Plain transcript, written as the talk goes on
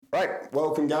Right,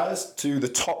 welcome guys to the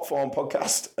Top Form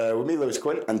podcast with me, Lewis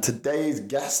Quinn, and today's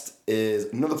guest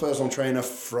is another personal trainer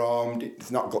from,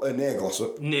 it's not near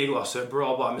Glossop. Near Glossop,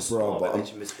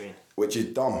 Broadbottom, which is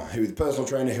Dom, who's the personal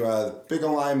trainer who has big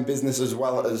online business as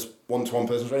well as one-to-one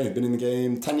personal trainer. Who's been in the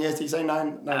game 10 years, did you say?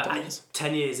 9, 10 years?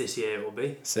 10 years this year it will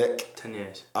be. Sick. 10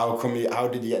 years. How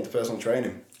did you get into personal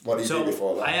training? What did you do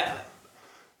before that?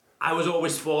 I was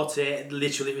always sporty,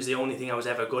 literally it was the only thing I was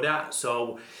ever good at,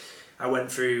 so I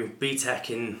went through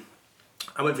BTEC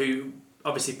I went through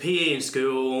obviously PE in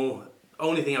school,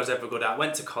 only thing I was ever good at.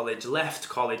 Went to college, left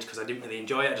college because I didn't really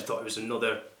enjoy it. I just thought it was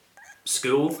another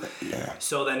school. Yeah.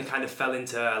 So then kind of fell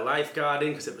into lifeguarding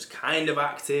because it was kind of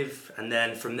active. And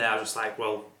then from there I was just like,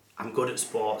 well, I'm good at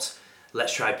sports.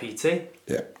 Let's try PT.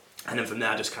 Yeah. And then from there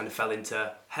I just kind of fell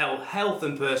into health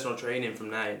and personal training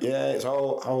from there. Yeah,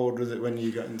 how old was it when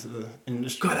you got into the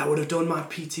industry? God, I would have done my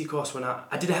PT course when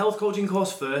I did a health coaching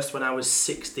course first when I was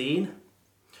 16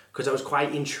 because I was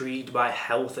quite intrigued by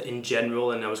health in general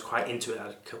and I was quite into it.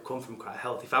 I'd come from quite a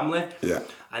healthy family. Yeah.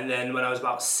 And then when I was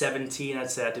about 17,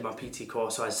 I'd say I did my PT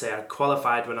course. So I'd say I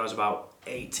qualified when I was about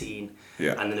 18.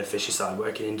 Yeah. And then officially started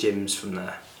working in gyms from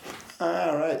there.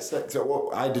 Right.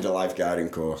 So I did a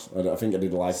lifeguarding course. I think I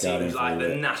did a lifeguarding. Seems like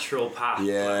the natural path.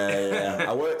 Yeah.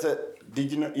 I worked at.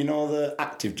 Did you know the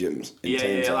active gyms in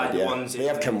Teesside? Like the ones. They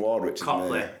have Ken Ward, which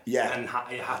Copley. is yeah. And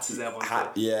Hatts is there one.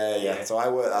 Yeah. So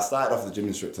I started off as a gym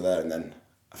instructor there, and then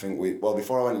I think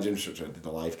before I went to gym instructor, I did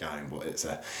the lifeguarding, but it's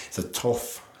a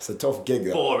tough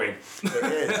gig. Boring. It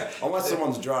is. Unless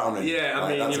someone's drowning. Yeah, I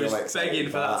mean, you was begging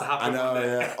for that to happen. I know,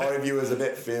 yeah. Or if you was a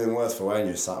bit feeling worse for wearing,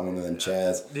 you sat on one of them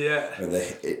chairs. Yeah.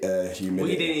 With the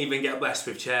humidity. We didn't even get blessed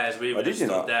with chairs. We were just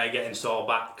stood there getting sore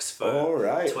backs for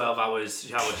 12 hours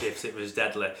shower shifts. It was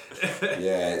deadly.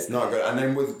 Yeah, it's not good. And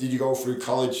then did you go through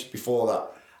college before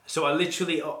that? So I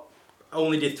literally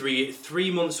only did three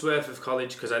months worth of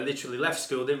college because I literally left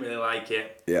school, didn't really like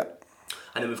it. Yeah.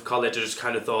 And then with college, I just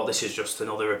kind of thought this is just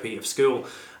another repeat of school.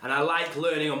 And I like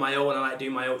learning on my own. I like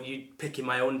doing picking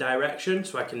my own direction,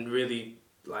 so I can really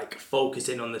like focus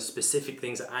in on the specific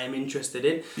things that I'm interested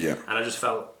in. Yeah. And I just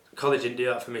felt college didn't do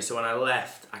that for me. So when I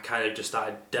left, I kind of just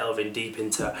started delving deep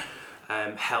into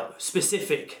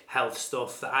specific health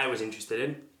stuff that I was interested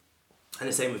in. And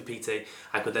the same with PT.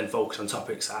 I could then focus on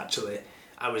topics that actually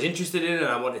I was interested in and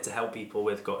I wanted to help people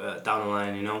with down the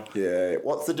line, you know. Yeah.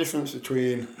 What's the difference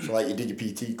between, so like you did your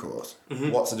PT course,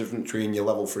 what's the difference between your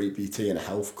level 3 PT and a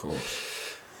health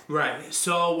course? Right,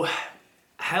 so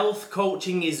health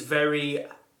coaching is very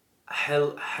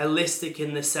holistic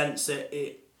in the sense that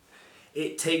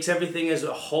it takes everything as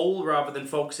a whole rather than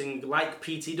focusing like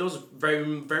PT does,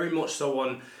 very, very much so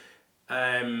on,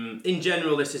 in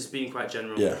general, this is being quite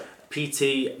general. Yeah.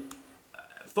 PT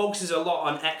focuses a lot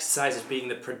on exercise as being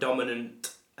the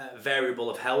predominant variable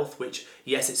of health, which,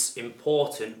 yes, it's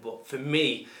important, but for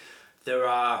me, there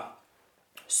are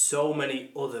so many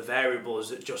other variables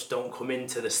that just don't come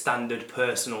into the standard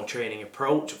personal training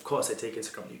approach. Of course, they take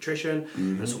into account nutrition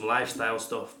and some lifestyle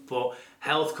stuff, but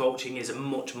health coaching is a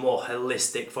much more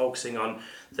holistic, focusing on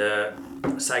the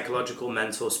psychological,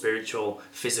 mental, spiritual,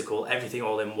 physical, everything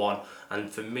all in one. And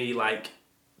for me, like,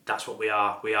 that's what we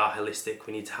are. We are holistic.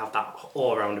 We need to have that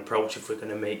all-round approach if we're going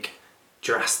to make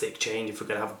drastic change, if we're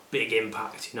going to have a big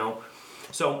impact, you know.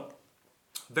 So,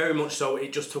 very much so,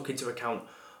 it just took into account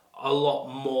a lot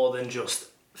more than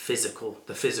just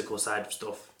the physical side of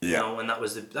stuff, you know, and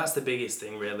that's the biggest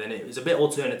thing really, and it was a bit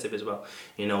alternative as well,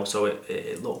 you know, so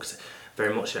it looked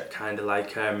very much at kind of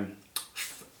like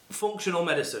functional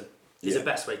medicine is the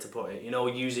best way to put it, you know,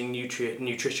 using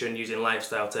nutrition, using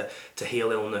lifestyle to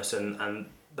heal illness, and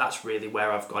that's really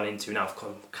where I've gone into now. I've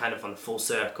come kind of on a full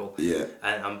circle,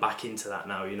 and I'm back into that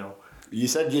now, you know. You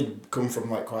said you'd come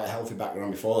from like quite a healthy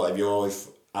background before. Like, have you always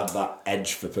had that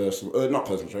edge for not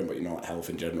personal training, but you know, like health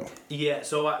in general? Yeah,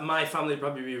 so my family would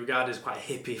probably be regarded as quite a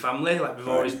hippie family. Like, we've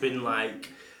always been like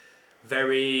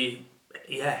very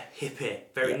hippie,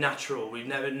 very natural. We've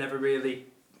never really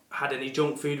had any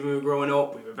junk food when we were growing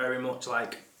up. We were very much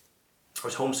like, I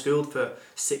was homeschooled for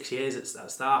 6 years at the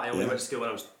start. I only went to school when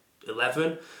I was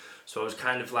 11, so I was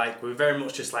kind of like, we were very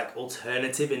much just like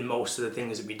alternative in most of the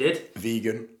things that we did.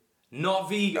 Vegan? Not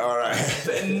vegan. All right.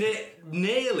 But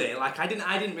nearly. Like, I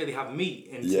didn't really have meat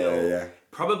until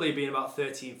probably being about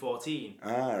 13, 14.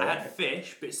 I had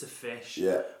bits of fish.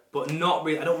 Yeah. But not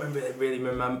really. I don't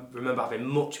remember having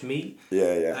much meat.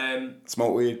 Yeah.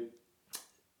 Smoke weed?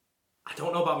 I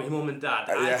don't know about my mum and dad.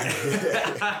 Yeah.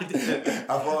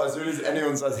 I thought as soon as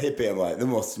anyone says hippie, I'm like, they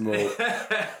must smoke.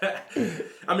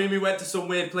 I mean, we went to some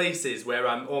weird places where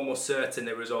I'm almost certain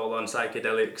it was all on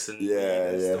psychedelics and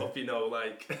stuff, you know,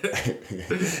 like.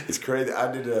 It's crazy.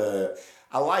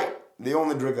 I like the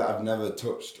only drug that I've never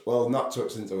touched, well, not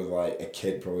touched since I was like a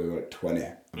kid, probably like 20.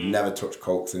 I've never touched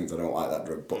coke since. I don't like that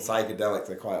drug, but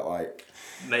psychedelics I quite like.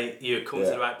 Mate, you come to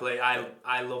the right place.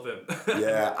 I love him.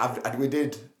 Yeah,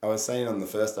 I was saying on the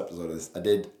first episode of this, I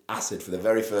did acid for the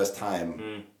very first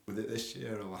time. Was it this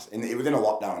year or last? It was in a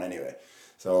lockdown anyway.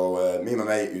 So me and my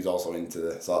mate, who's also into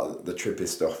the sort of the trippy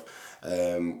stuff,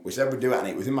 we said we'd do it, and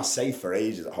it was in my safe for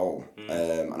ages at home.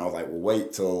 And I was like, we'll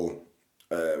wait till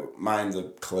minds are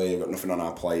clear, got nothing on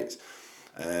our plates.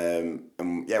 And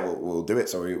yeah, we'll do it.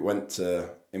 So we went to,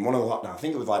 in one of the lockdowns, I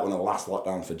think it was like one of the last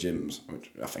lockdowns for gyms,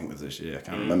 which I think was this year, I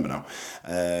can't remember now.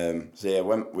 So yeah,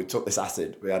 we took this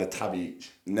acid, we had a tab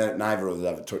each, neither of us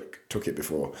ever took it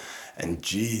before, and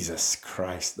Jesus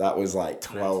Christ, that was like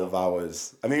 12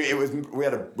 hours. I mean,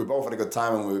 we both had a good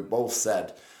time, and we both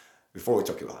said, before we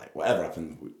took it, like, whatever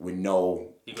happened, we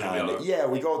know kind of. Yeah,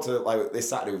 we go to, like, this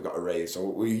Saturday we've got a rave, so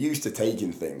we're used to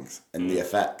taking things and the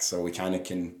effects, so we kind of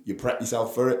you prep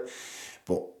yourself for it.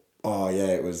 But, oh yeah,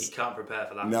 it was. You can't prepare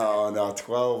for that. No,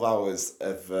 12 hours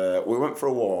of. We went for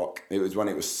a walk. It was when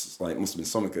it was, like, must have been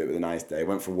summer, because it was a nice day.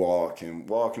 Went for a walk,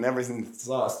 and everything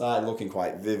sort of started looking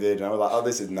quite vivid. And I was like, oh,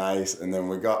 this is nice. And then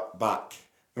we got back,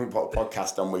 we put a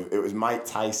podcast on. It was Mike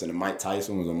Tyson, and Mike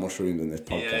Tyson was on mushrooms in this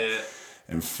podcast. Yeah.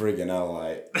 And friggin' hell,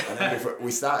 like, and then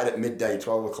we started at midday,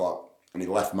 12 o'clock, and he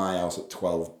left my house at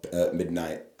 12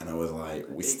 midnight, and I was like,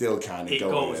 we still kind of go.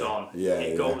 It goes on. Yeah,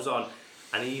 it goes on,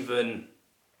 and even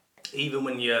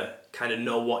when you kind of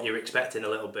know what you're expecting a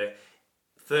little bit,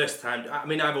 first time. I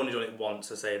mean, I've only done it once.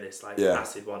 I say this, like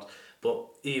acid once, but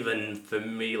even for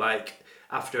me, like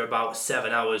after about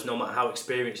 7 hours, no matter how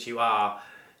experienced you are,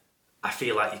 I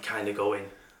feel like you're kind of going,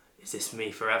 is this me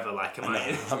forever? Like, am I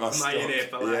in here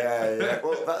for life? Yeah.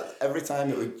 Well, every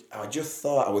time I just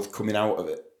thought I was coming out of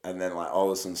it, and then like all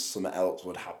of a sudden something else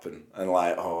would happen, and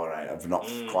like, oh, all right, I've not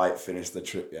quite finished the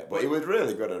trip yet. But it was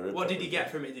really good. What did you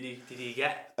get from it? Did he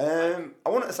get? I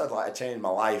wouldn't have said like I changed my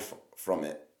life from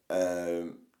it.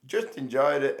 Just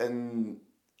enjoyed it, and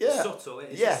yeah, subtle.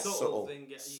 It's a subtle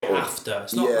thing. After.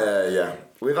 It's not yeah.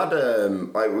 We've had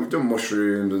we've done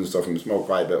mushrooms and stuff, and smoked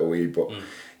quite a bit of weed, but.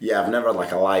 Yeah, I've never had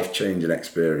like a life-changing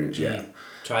experience yet.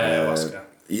 Try ayahuasca.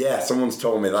 Yeah, someone's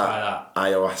told me that. Try that.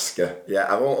 Ayahuasca.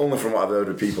 Yeah, only from what I've heard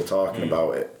of people talking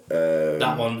about it.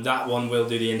 That one will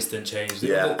do the instant change.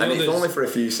 And it's only for a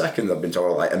few seconds. I've been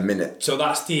told, like a minute. So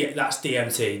that's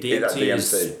DMT. DMT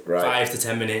is right. 5 to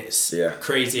 10 minutes. Yeah.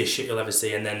 Craziest shit you'll ever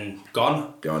see, and then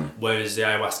gone. Whereas the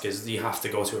ayahuasca, you have to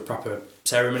go to a proper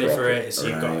ceremony for it. So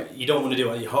you don't want to do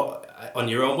it on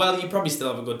your own. Well, you probably still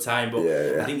have a good time, but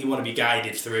I think you want to be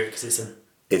guided through it, because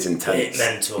it's intense.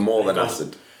 Mental. More than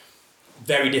acid.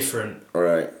 Very different. All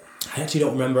right. I actually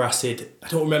don't remember acid. I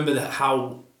don't remember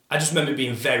how. I just remember it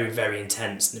being very, very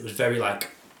intense, and it was very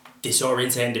like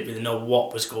disorientated. Didn't really know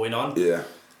what was going on. Yeah.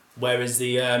 Whereas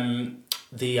the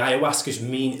ayahuasca's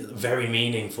very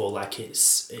meaningful. Like it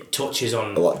touches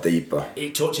on a lot deeper.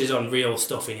 It touches on real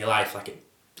stuff in your life. Like it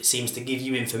seems to give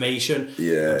you information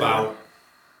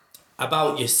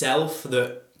about yourself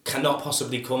that cannot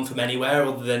possibly come from anywhere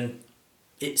other than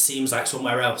it seems like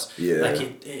somewhere else. Yeah. Like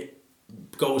it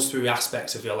goes through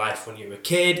aspects of your life when you were a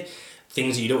kid,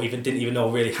 things that you didn't even know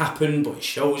really happened, but it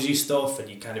shows you stuff, and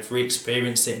you kind of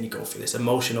re-experience it, and you go through this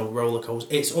emotional roller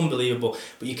coaster. It's unbelievable,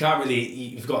 but you can't really.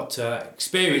 You've got to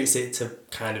experience it to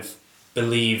kind of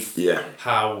believe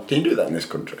how. Can you do that in this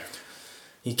country?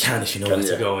 You can if you know where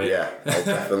to go. Yeah, I'll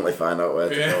definitely find out where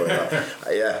to go with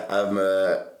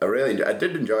that. I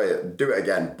did enjoy it. Do it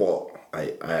again, but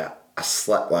I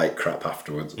slept like crap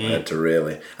afterwards. I'd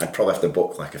probably have to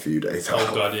book like a few days out.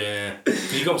 Oh god, yeah.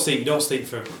 You don't sleep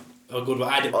for a good while.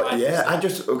 I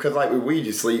just because like with weed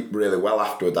you sleep really well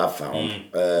afterwards. I've found,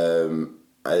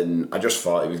 and I just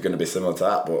thought it was going to be similar to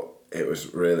that, but it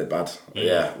was really bad.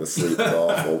 Yeah, the sleep was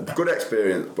awful. Good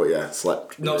experience, but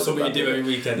slept. Not really something you do every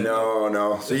weekend.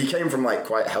 No. So you came from like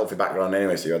quite a healthy background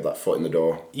anyway, so you had that foot in the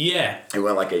door. Yeah. It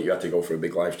weren't like you had to go for a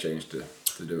big life change to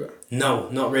do it. No,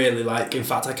 not really. Like, in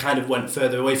fact, I kind of went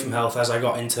further away from health as I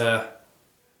got into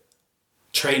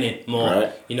training more.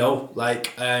 Right. You know,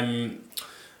 like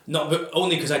not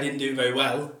only because I didn't do very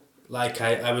well. Like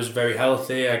I was very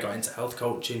healthy. I got into health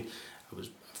coaching. I was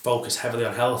focused heavily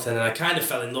on health, and then I kind of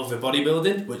fell in love with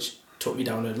bodybuilding, which took me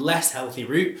down a less healthy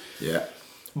route. Yeah.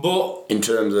 But in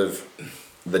terms of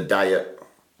the diet,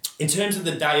 in terms of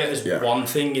the diet as one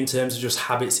thing, in terms of just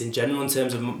habits in general, in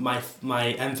terms of my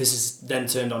emphasis then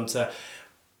turned on to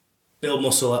build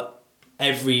muscle at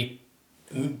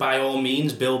by all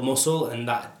means, build muscle, and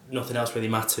that nothing else really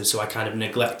matters. So I kind of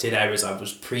neglected areas I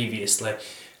was previously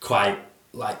quite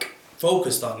like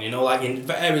focused on, like in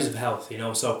areas of health,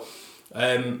 so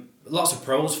lots of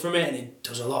pros from it, and it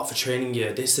does a lot for training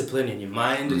your discipline and your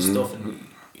mind and stuff, and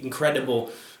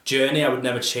incredible journey. I would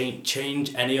never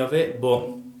change any of it,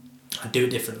 but I do it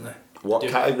differently. What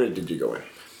category did you go in?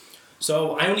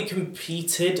 So I only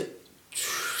competed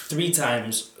three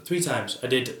times. I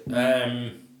did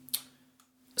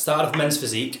started off men's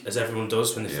physique, as everyone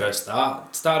does when they first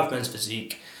start. Started off men's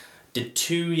physique, did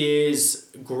 2 years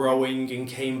growing, and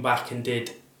came back and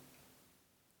did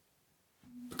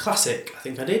classic. I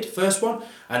think I did first one,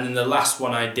 and then the last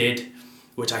one I did,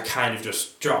 which I kind of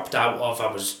just dropped out of.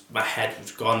 My head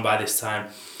was gone by this time.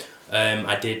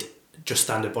 I did just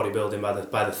standard bodybuilding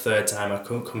by the third time I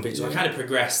couldn't compete. So I kind of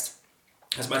progressed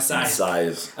as my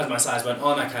size went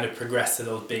on. I kind of progressed to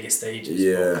those bigger stages.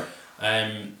 Yeah.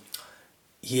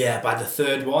 But, by the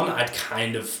third one,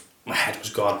 my head was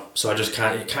gone. So I just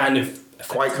kind of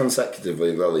quite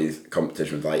consecutively though, these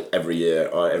competitions, like every year,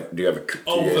 or do you have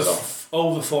 2 years off?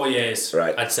 Over 4 years,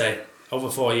 right? I'd say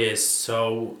over 4 years.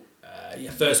 So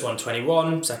first one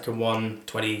 21, second one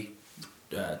 20.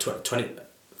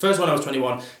 First one I was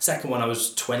 21, second one I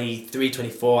was 23,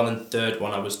 24, and then third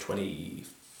one I was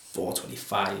 24,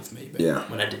 25 maybe. Yeah.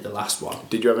 When I did the last one.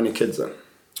 Did you have any kids then?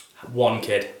 One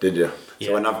kid. Did you? Yeah.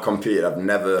 So when I've competed, I've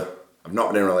not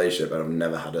been in a relationship, but I've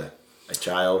never had a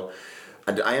child.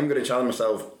 I am going to challenge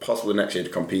myself possibly next year to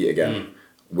compete again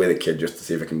with a kid, just to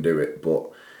see if I can do it,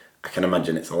 but I can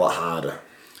imagine it's a lot harder.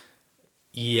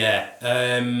 Yeah.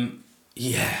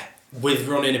 With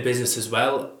running a business as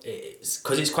well,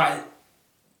 because it's quite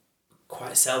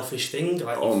a selfish thing.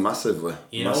 Like massively.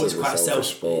 It's quite a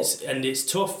selfish sport. And it's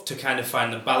tough to kind of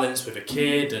find the balance with a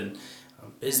kid and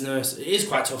business. It is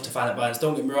quite tough to find that balance.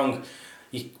 Don't get me wrong,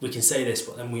 we can say this,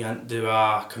 but then there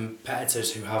are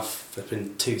competitors who have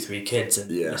flipping 2-3 kids, and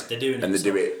they're doing it.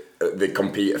 And they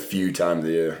compete a few times a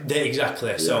year.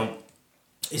 Exactly. Yeah. So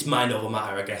it's mind over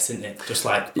matter, I guess, isn't it? Just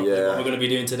like what we're going to be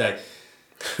doing today.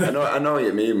 I know what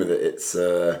you mean with it. It's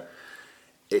it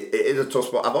is a tough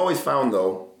spot. I've always found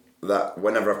though that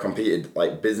whenever I've competed,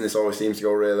 like business always seems to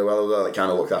go really well. It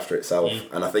kind of looks after itself,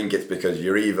 and I think it's because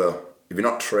if you're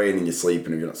not training, you're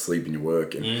sleeping. If you're not sleeping, you're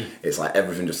working. It's like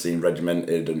everything just seems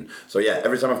regimented, and so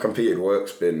every time I've competed,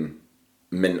 work's been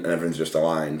mint and everything's just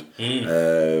aligned.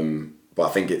 But I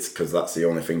think it's because that's the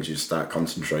only things you start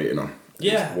concentrating on.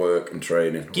 Yeah, it's work and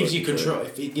training. Gives you control.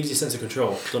 It gives you a sense of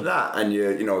control. That, and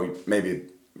you maybe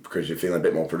because you're feeling a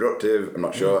bit more productive. I'm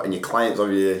not sure, and your clients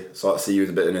obviously sort of see you as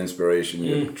a bit of an inspiration.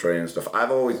 Your training stuff.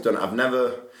 I've always done. I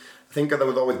think I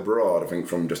was always broad. I think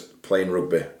from just playing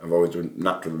rugby, I've always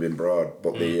naturally been broad.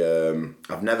 But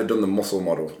I've never done the muscle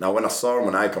model. Now, when I saw them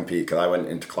when I compete, because I went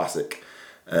into classic,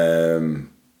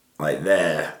 like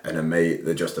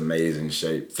they're just amazing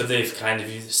shape. For the kind of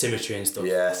symmetry and stuff.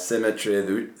 Yeah, symmetry.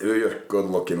 They were good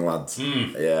looking lads.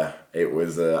 Yeah, it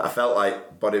was. I felt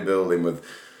like bodybuilding with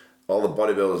all the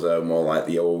bodybuilders are more like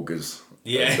the ogres.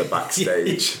 Yeah, the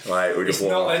backstage. Like we're just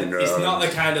walking around. It's not the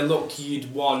kind of look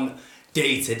you'd want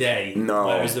day to day. No.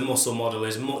 Whereas the muscle model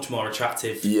is much more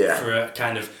attractive for a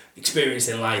kind of experience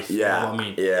in life. Yeah. You know what I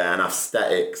mean? Yeah, and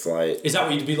aesthetics, like... Is that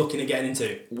what you'd be looking at getting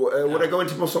into? Would I go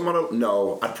into muscle model?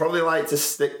 No. I'd probably like to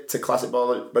stick to classic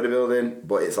bodybuilding,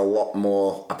 but it's a lot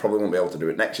more... I probably won't be able to do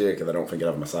it next year because I don't think I'd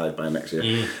have my size by next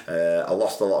year. I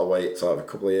lost a lot of weight sort of a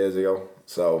couple of years ago,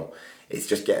 so it's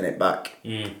just getting it back.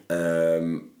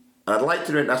 And I'd like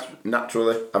to do it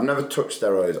naturally. I've never touched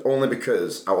steroids, only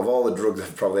because out of all the drugs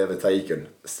I've probably ever taken,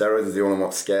 steroids is the only one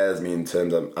that scares me in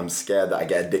terms of I'm scared that I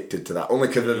get addicted to that, only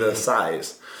because of the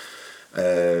size.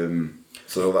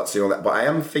 So that's the only... But I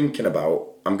am thinking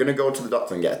about... I'm going to go to the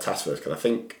doctor and get a test first, because I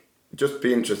think... Just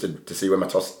be interested to see where my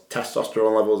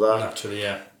testosterone levels are. Naturally,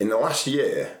 yeah. In the last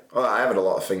year, I have had a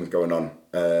lot of things going on,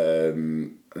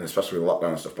 and especially with lockdown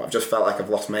and stuff, but I've just felt like I've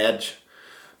lost my edge.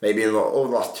 Maybe over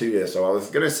the last 2 years. So I was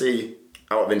going to see,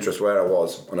 out of interest, where I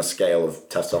was on a scale of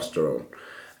testosterone,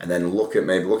 and then looking at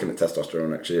testosterone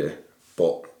next year.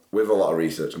 But with a lot of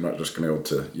research, I'm not just going to go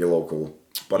to your local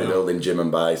bodybuilding gym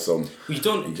and buy some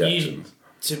injections.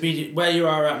 To be where you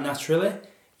are at naturally,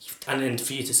 and then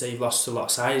for you to say you've lost a lot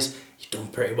of size, you've done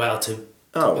pretty well to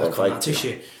work on that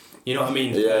tissue. You know what I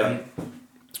mean? Yeah.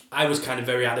 I was kind of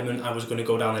very adamant I was going to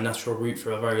go down the natural route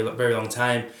for a very, very long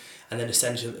time, and then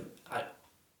essentially...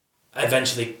 I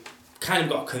eventually kind of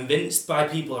got convinced by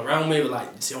people around me, were like,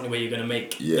 it's the only way you're going to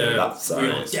make the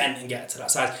real dent and get to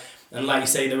that size. And like you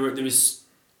say, there was.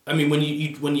 I mean, when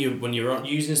you're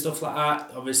using stuff like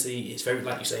that, obviously it's very,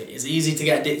 like you say, it's easy to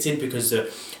get addicted because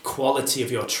the quality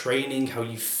of your training, how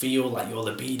you feel, like your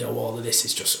libido, all of this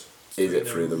is just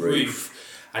through the roof,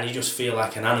 and you just feel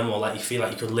like an animal, like you feel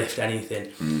like you could lift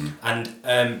anything,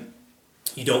 and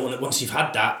you don't want to, once you've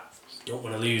had that, you don't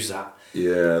want to lose that.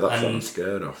 Yeah, that's what I'm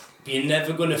scared of. You're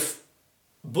never gonna,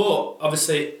 but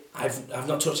obviously I've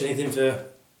not touched anything for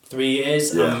 3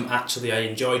 years. Yeah. I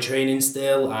enjoy training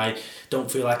still. I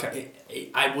don't feel like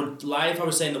I would lie if I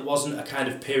was saying there wasn't a kind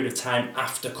of period of time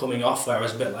after coming off where I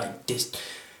was a bit like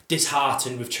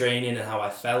disheartened with training and how I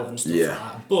felt and stuff like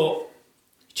that. But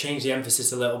change the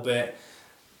emphasis a little bit,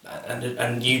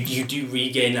 and you do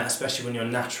regain that, especially when your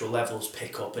natural levels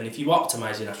pick up. And if you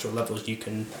optimise your natural levels, you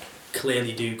can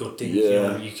clearly do good things.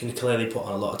 Yeah. You can clearly put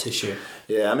on a lot of tissue.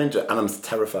 Yeah, I'm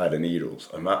terrified of needles.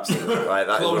 I'm absolutely like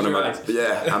that. Is one of my,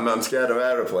 yeah, I'm scared of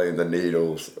aeroplanes and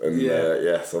needles, and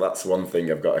so that's one thing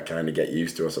I've got to kind of get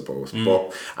used to, I suppose.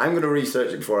 But I'm going to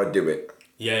research it before I do it.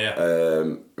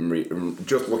 I'm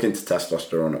just looking to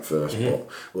testosterone at first, but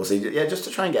we'll see. Yeah, just to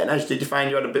try and get an edge. Did you find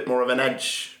you had a bit more of an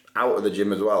edge out of the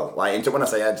gym as well? Like, into when I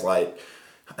say edge, like.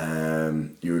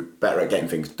 You were better at getting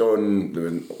things done. There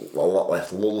was a lot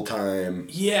less lull time.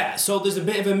 Yeah, so there's a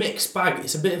bit of a mixed bag.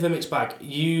 It's a bit of a mixed bag.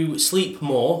 You sleep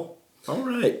more. All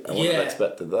right, I wouldn't have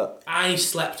expected that. I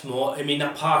slept more. I mean,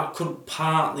 that part could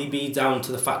partly be down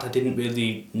to the fact I didn't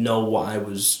really know what I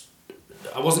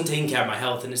wasn't taking care of my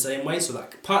health in the same way, so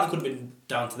that partly could have been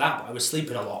down to that, but I was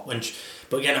sleeping a lot.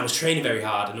 But again, I was training very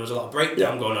hard and there was a lot of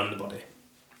breakdown going on in the body.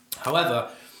 However,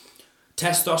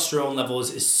 testosterone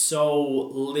levels is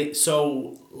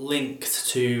so linked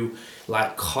to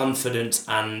like confidence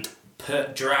and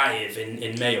drive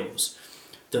in males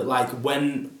that like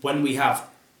when we have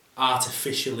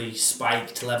artificially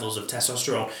spiked levels of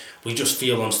testosterone, we just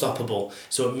feel unstoppable.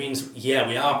 So it means we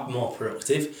are more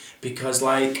productive because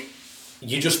like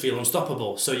you just feel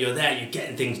unstoppable. So you're there, you're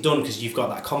getting things done because you've got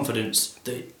that confidence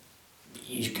that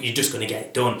you're just going to get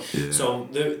it done. Yeah. So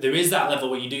there is that level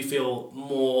where you do feel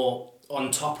more on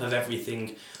top of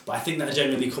everything, but I think that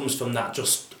generally comes from that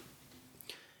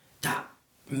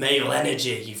male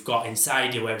energy you've got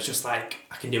inside you where it's just like,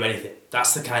 I can do anything.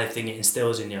 That's the kind of thing it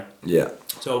instills in you. Yeah.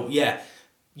 So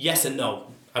yes and no.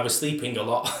 I was sleeping a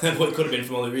lot, but it could have been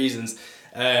from other reasons.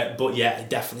 But yeah, it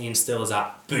definitely instills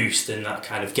that boost and that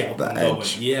kind of get up and going.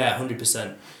 Yeah,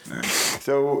 100%. Yeah.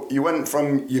 So you went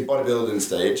from your bodybuilding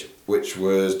stage, which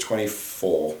was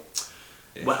 24.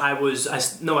 Well, I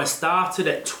started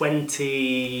at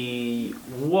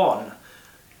 21.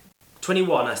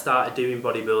 21, I started doing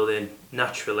bodybuilding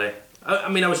naturally. I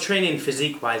mean, I was training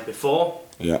physique-wise before.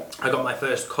 Yeah. I got my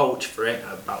first coach for it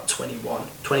at about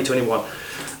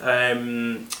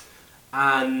 2021.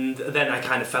 And then I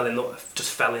kind of fell in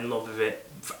love with it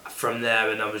from there,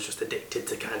 and I was just addicted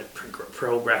to kind of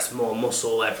progress, more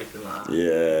muscle, everything like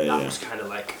that. That was kind of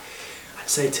like, I'd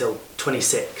say till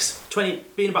 26.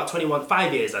 Being about 21,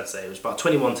 5 years I'd say. It was about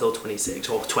 21 till 26,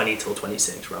 or 20 till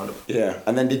 26, round up. Yeah,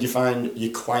 and then did you find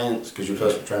your clients, because you were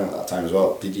personal trainer at that time as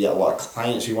well, did you get a lot of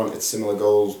clients who wanted similar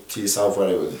goals to yourself,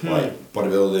 whether it was like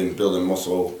bodybuilding, building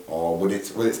muscle, or was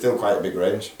it still quite a big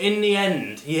range? In the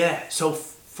end, yeah. So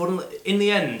in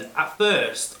the end, at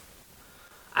first,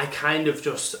 I kind of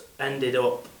just ended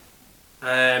up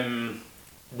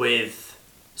with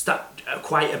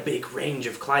quite a big range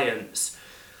of clients.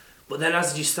 But then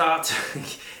as you start to,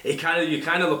 you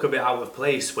kind of look a bit out of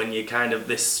place when you're kind of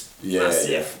this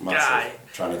massive guy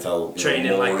trying to tell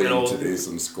training like an old to do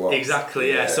some squats.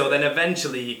 Exactly, yeah. So then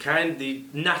eventually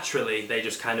naturally they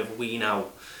just kind of wean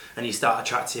out, and you start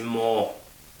attracting more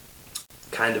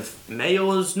kind of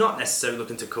males, not necessarily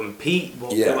looking to compete,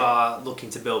 but who are looking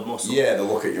to build muscle. Yeah, they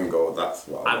look at you and go, "That's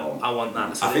what I want." I want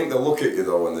that. So I think they look at you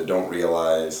though when they don't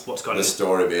realise the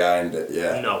story behind it.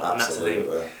 Yeah, no, absolutely. And that's the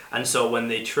thing. And so when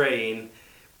they train,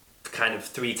 kind of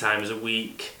 3 times a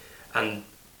week, and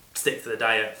stick to the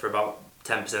diet for about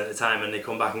 10% of the time, and they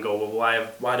come back and go, "Well,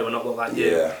 why do I not look like you?"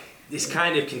 Yeah. This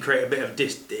kind of can create a bit of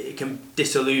it can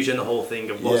disillusion the whole thing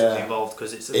of what's involved,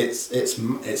 because it's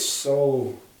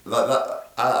so like that.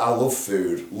 I love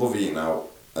food, love eating out,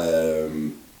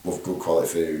 love good quality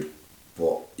food,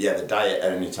 but the diet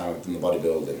at any time I've done the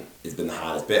bodybuilding has been the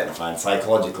hardest bit, and I find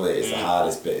psychologically it's the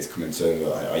hardest bit is coming to terms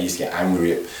with. I used to get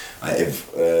angry at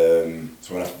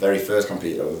so when I very first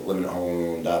competed, I was living at home with my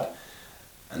mum and dad,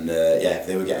 and if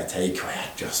they were getting a takeaway,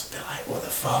 I'd just be like, "What the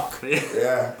fuck?"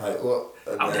 Like what?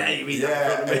 How dare you eat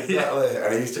that? Yeah, exactly. And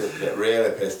I used to get really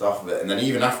pissed off of it, and then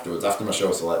even afterwards, after my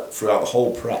show, so like throughout the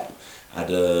whole prep, I'd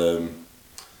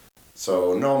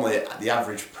so normally the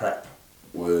average prep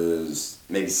was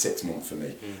maybe 6 months for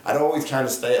me. I'd always kind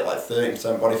of stay at like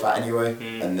 30% body fat anyway,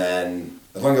 and then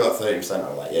as long as I got 30%, I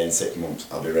was like, yeah, in 6 months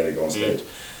I'll be ready to go on stage.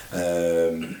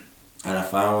 And I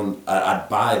found I'd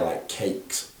buy like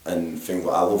cakes and things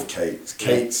like I love cakes.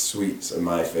 Cakes, sweets are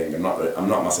my thing. I'm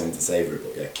not massive into savoury,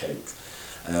 but yeah, cakes.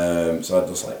 So I'd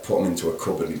just like put them into a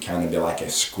cupboard and kind of be like a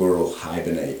squirrel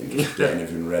hibernating, just getting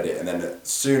everything ready. And then as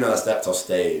soon as I stepped off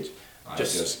stage, I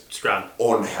was just scram.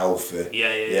 Unhealthy.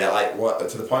 Yeah. Like what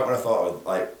to the point where I thought I would,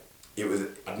 like it was.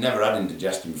 I'd never had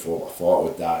indigestion before, but I thought I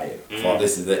would die. I thought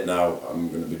this is it now. I'm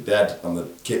going to be dead on the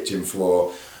kitchen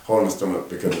floor, holding my stomach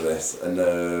because of this. And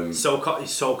it's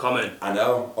so common. I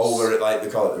know. Over it, like they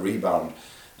call it the rebound,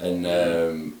 and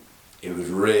it was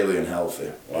really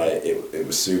unhealthy. Like it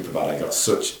was super bad. I got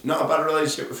such not a bad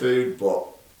relationship with food, but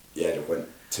yeah, it went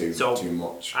too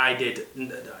much. I did.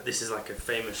 This is like a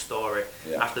famous story.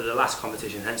 Yeah. After the last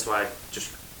competition, hence why I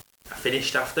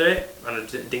finished after it and I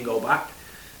didn't go back,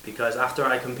 because after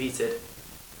I competed,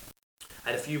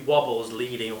 I had a few wobbles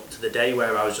leading up to the day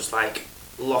where I was just like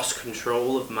lost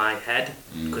control of my head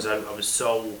because I was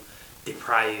so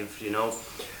deprived, you know.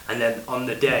 And then on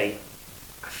the day,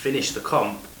 I finished the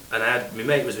comp and my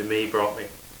mate was with me. He brought me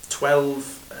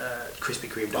 12 Krispy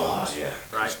Kreme donuts. Oh yeah,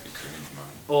 right. Krispy Kreme, man.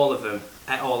 All of them,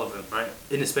 right,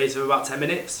 in the space of about 10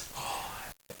 minutes.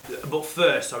 But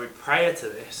first, prior to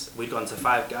this, we'd gone to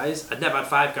Five Guys. I'd never had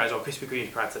Five Guys or Krispy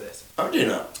Kreme prior to this. How do you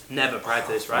know? Never prior to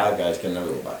this, right? Five Guys can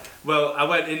never go back. Well, I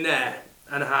went in there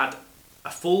and I had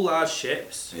a full large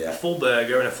chips, a full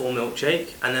burger and a full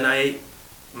milkshake, and then I ate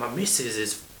my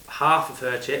missus's half of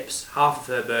her chips, half of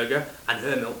her burger, and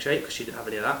her milkshake because she didn't have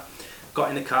any of that. Got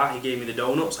in the car, he gave me the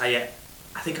donuts. I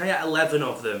think I ate 11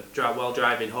 of them while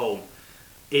driving home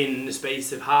in the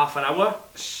space of half an hour.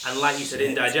 And like you said,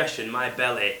 indigestion, my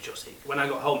belly just, when I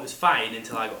got home, it was fine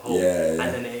until I got home.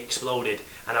 And then it exploded.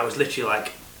 And I was literally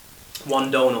like, one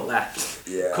donut left.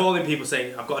 Calling people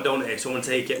saying, I've got a donut here, someone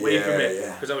take it away from me.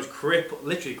 Because I was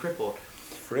literally crippled.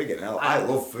 Friggin' hell, I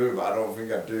love food, but I don't think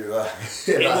I'd do that.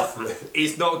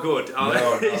 It's not good.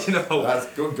 No. You know? That's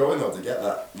good going though to get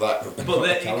that. But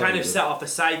it kind of set off a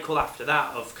cycle after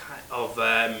that of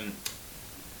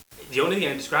the only thing I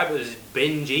can describe it as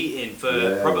binge eating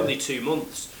for probably 2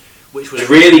 months, which was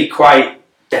really quite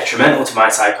detrimental to my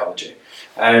psychology.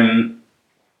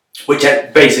 Which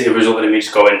basically resulted in me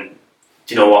just going,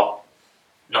 do you know what?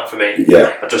 Not for me.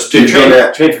 Yeah. I just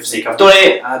train for physique. I've done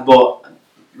it, but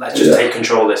let's just take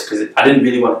control of this because I didn't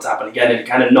really want it to happen again, and it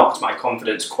kind of knocked my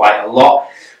confidence quite a lot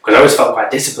because I always felt quite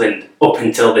disciplined up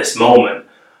until this moment,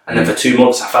 and then for 2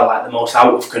 months I felt like the most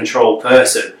out of control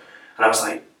person, and I was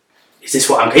like, is this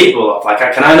what I'm capable of? Like,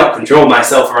 can I not control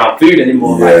myself around food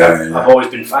anymore? I've always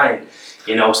been fine,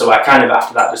 you know. So I kind of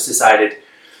after that just decided,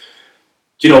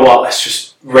 do you know what? Let's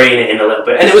just rein it in a little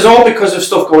bit, and it was all because of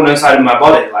stuff going on inside of my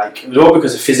body. Like it was all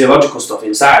because of physiological stuff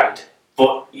inside,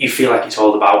 but you feel like it's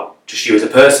all about just you as a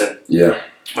person. Yeah.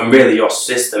 And really your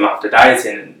system after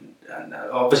dieting and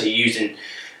obviously using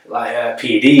like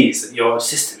PEDs, your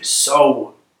system is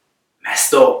so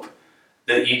messed up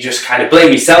that you just kind of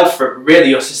blame yourself for really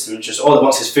your system just all it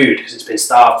wants is food because it's been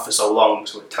starved for so long,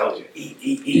 so it tells you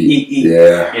eat.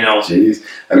 Yeah. You know. Jeez.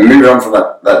 And moving on from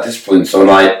that discipline, so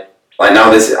like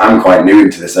now I'm quite new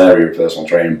into this area of personal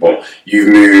training, but you've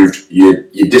moved your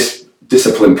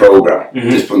discipline program,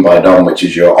 Discipline by Dom, which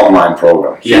is your online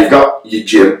program. So you've got your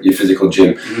gym, your physical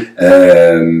gym,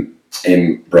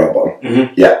 in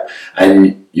Broadbottom. Yeah.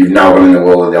 And you've now gone in the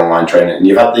world of the online training, and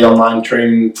you've had the online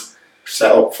training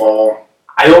set up for.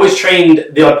 I always trained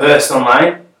the odd person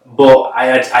online, but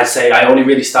I'd say I only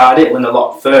really started it when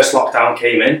the first lockdown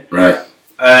came in. Right.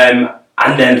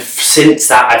 And then since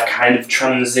that, I've kind of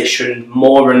transitioned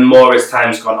more and more as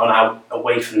time's gone on out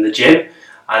away from the gym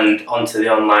and onto the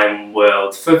online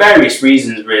world for various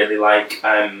reasons, really.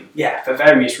 For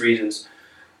various reasons.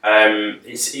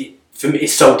 For me,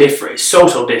 it's so different. It's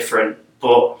so different.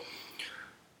 But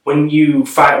when you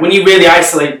really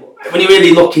isolate, when you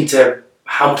really look into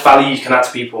how much value you can add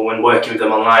to people when working with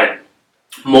them online,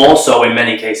 more so in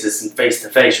many cases than face to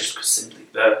face, just because simply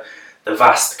the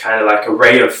vast kind of like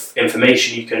array of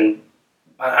information you can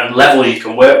and level you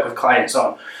can work with clients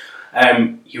on,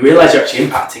 you realise you're actually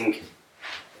impacting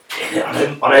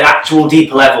on an actual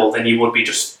deeper level than you would be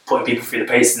just putting people through the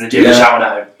paces in the gym and shouting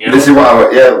at them. You know? This is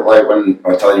what like when I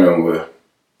was telling you when we were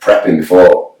prepping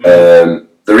before, the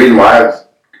reason why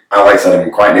like I said,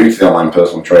 I'm quite new to the online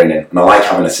personal training and I like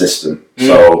having a system.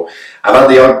 So I've had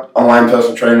the odd online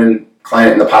personal training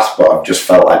client in the past, but I've just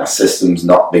felt like my system's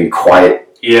not been quite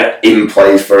in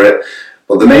place for it.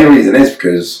 But the main reason is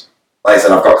because, like I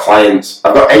said, I've got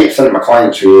 8% of my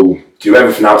clients who do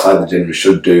everything outside the gym we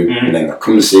should do, and then I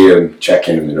come to see them, check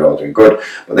in, and they're all doing good.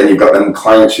 But then you've got them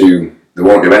clients who they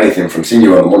won't do anything from seeing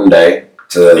you on Monday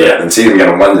to then seeing them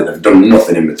again on Wednesday. They've done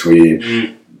nothing in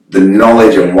between. The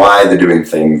knowledge and why they're doing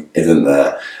things isn't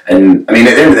there. And I mean,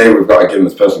 at the end of the day, we've got to give them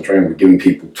as personal training. We're giving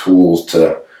people tools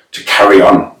to carry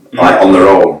on like on their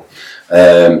own.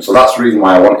 So that's the reason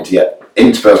why I wanted to get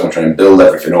into personal training, build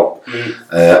everything up.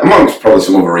 Amongst probably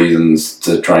some other reasons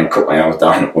to try and cut my hours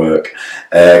down at work,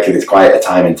 because it's quite a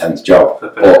time intense job.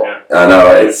 But I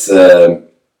know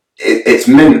it's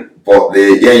mint. But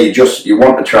you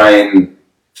want to try and,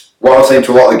 what I was saying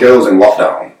to a lot of the girls in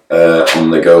lockdown,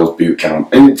 on the girls' boot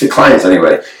camp, and to clients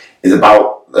anyway, is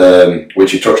about,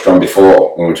 which you touched on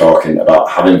before when we were talking about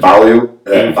having value.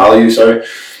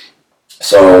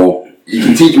 So you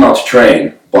can teach them how to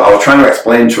train, but I was trying to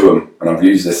explain to them, and I've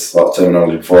used this sort of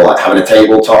terminology before, like having a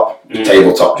tabletop,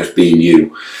 tabletop just being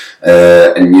you.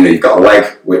 And you've got a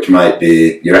leg, which might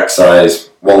be your exercise,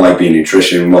 one leg being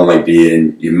nutrition, one leg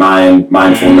being your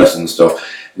mindfulness and stuff,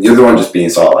 and the other one just being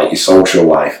sort of like your social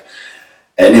life.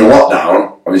 And in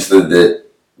lockdown, obviously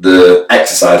the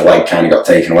exercise leg kind of got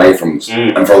taken away from us.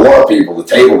 And for a lot of people, the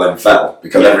table then fell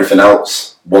because everything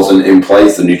else wasn't in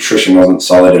place. The nutrition wasn't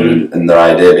solid and their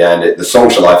idea behind it. The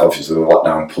social life, obviously, the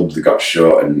lockdown, pubs got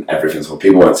shut and everything, so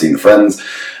people weren't seeing the friends.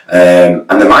 And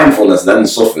the mindfulness then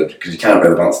suffered because you can't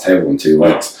really balance the table on two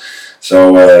legs.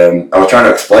 So I was trying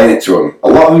to explain it to them. A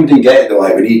lot of them didn't get it. They're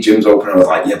like, we need gyms open. I was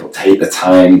like, yeah, but take the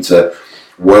time to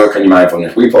work on your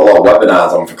mindfulness. We put a lot of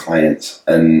webinars on for clients,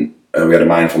 and we had a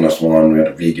mindfulness one, we had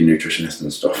a vegan nutritionist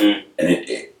and stuff.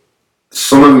 And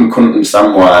some of them couldn't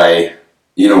understand why,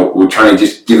 we're trying to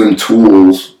just give them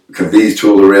tools, because these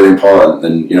tools are really important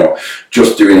than,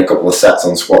 just doing a couple of sets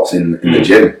on squats in the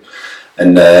gym.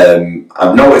 And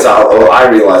I've noticed that, I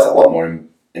realised that a lot more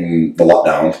in the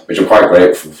lockdown, which I'm quite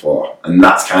grateful for. And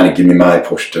that's kind of given me my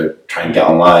push to try and get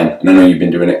online. And I know you've been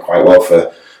doing it quite well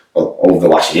for over the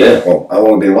last year. Well, I've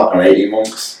only been locked on 18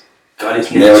 months. God,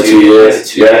 it's nearly 2 years.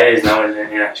 2 years now, isn't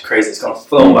it? Yeah, it's crazy. It's gone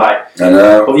flown by. I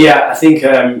know. But yeah, I think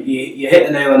you hit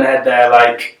the nail on the head there.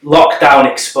 Like, lockdown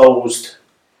exposed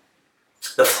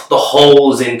the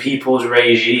holes in people's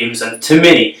regimes, and to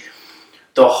me,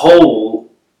 the hole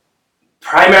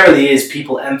primarily is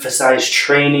people emphasise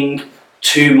training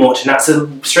too much, and that's a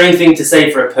strange thing to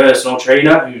say for a personal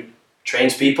trainer who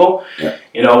trains people,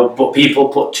 but people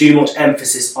put too much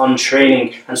emphasis on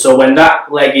training, and so when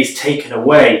that leg is taken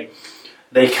away,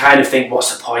 they kind of think,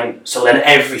 what's the point? So then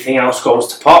everything else goes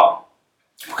to pot,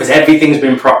 because everything's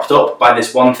been propped up by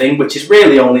this one thing, which is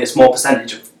really only a small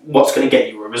percentage of what's going to get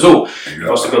you a result. You've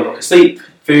also got to look at sleep,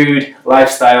 food,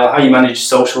 lifestyle, how you manage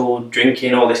social,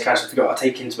 drinking, all this kind of stuff. You've got to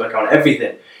take into account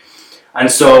everything. And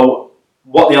so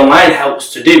what the online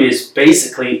helps to do is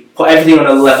basically put everything on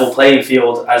a level playing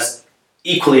field as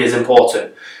equally as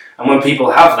important. And when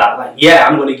people have that, like, yeah,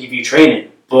 I'm going to give you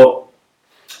training, but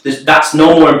that's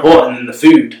no more important than the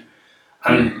food.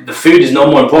 And the food is no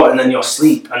more important than your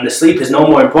sleep. And the sleep is no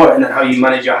more important than how you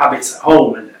manage your habits at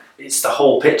home. And it's the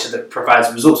whole picture that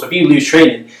provides results. So if you lose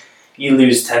training, you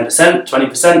lose 10%,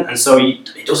 20%. And so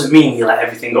it doesn't mean you let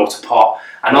everything go to pot.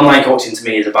 And online coaching to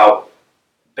me is about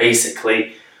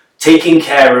basically taking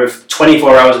care of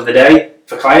 24 hours of the day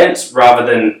for clients rather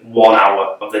than 1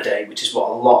 hour of the day, which is what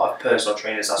a lot of personal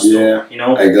trainers are still,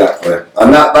 Exactly.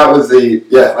 And that was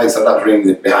like I said, that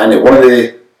dream behind it. One of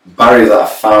the barriers that I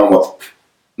found was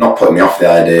not putting me off the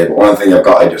idea, but one of the things I've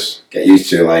got to just get used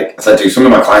to, like I said to you, some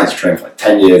of my clients have trained for like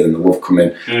 10 years and they love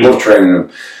coming, love training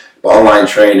them, but online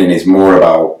training is more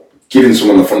about giving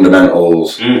someone the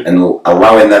fundamentals and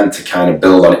allowing them to kind of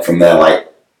build on it from there. Like,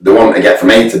 they want to get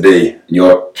from A to B, and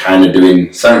you're kind of doing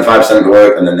 75% of the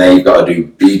work, and then they've got to do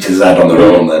B to Z on their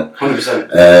own then.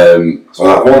 100%. So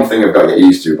that's one thing I've got to get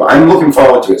used to, but I'm looking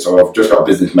forward to it. So I've just got a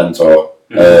business mentor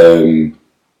that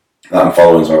I'm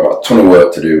following, so I've got a ton of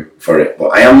work to do for it. But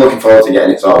I am looking forward to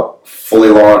getting it sort of fully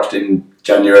launched in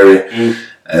January.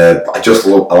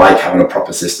 I like having a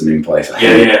proper system in place. I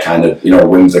hate kind of,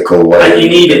 whimsical way. And you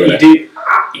need it.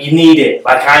 You need it.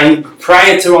 Like,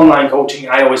 prior to online coaching,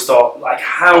 I always thought, like,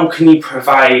 how can you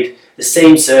provide the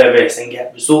same service and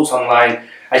get results online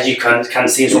as you can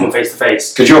see someone face to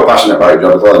face? Because you're passionate about your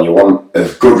job as well, and you want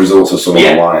as good results as someone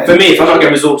online. For me, if I'm not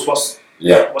getting results, what's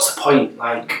the point?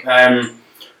 Like,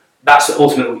 that's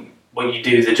ultimately what you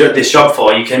do this job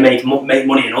for. You can make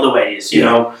money in other ways, you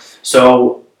know.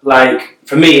 So, like,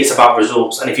 for me, it's about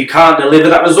results, and if you can't deliver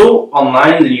that result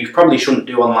online, then you probably shouldn't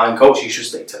do online coaching. You should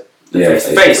stick to face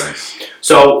to face.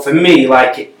 So for me,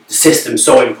 like, the system's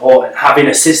so important. Having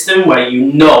a system where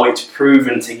it's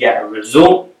proven to get a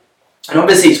result And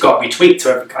obviously it's got to be tweaked to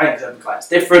every client because every client's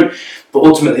different, but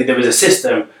ultimately there is a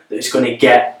system that is going to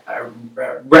get a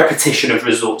repetition of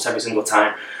results every single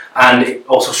time. And it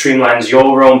also streamlines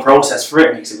your own process for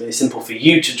it. It makes it really simple for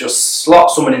you to just slot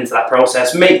someone into that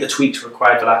process, make the tweaks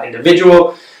required for that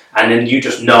individual, and then you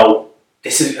just know,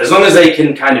 this is, as long as they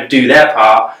can kind of do their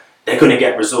part, they're going to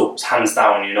get results, hands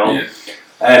down, you know.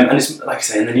 And it's like I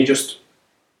say, and then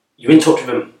you're in touch with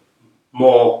them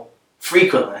more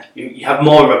frequently. You have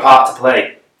more of a part to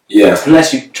play. Yeah.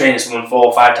 Unless you're training someone 4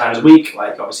 or 5 times a week,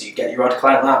 like obviously you get your odd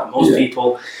client like that, but most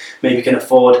people maybe can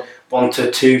afford 1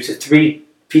 to 2 to 3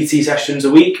 PT sessions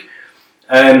a week.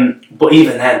 But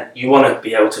even then, you want to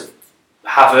be able to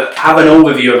have an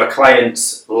overview of a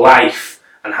client's life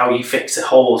and how you fix the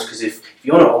holes, because if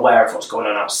you're not aware of what's going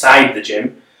on outside the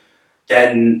gym,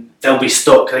 then they'll be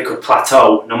stuck, they could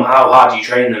plateau. No matter how hard you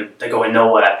train them, they're going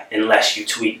nowhere unless you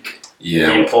tweak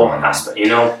the important aspect, you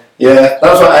know? Yeah,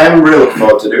 that's what I am really looking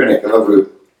forward to doing it. Because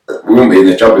we wouldn't be in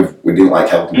this job if we didn't like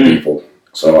helping people.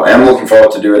 So I am looking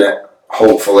forward to doing it.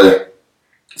 Hopefully,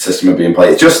 the system will be in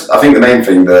place. It's just, I think the main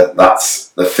thing that's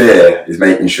the fear is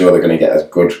making sure they're going to get as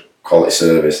good quality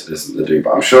service as they do.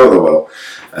 But I'm sure they will.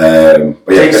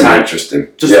 But yeah, it's going to be interesting.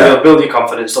 Just build your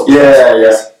confidence up.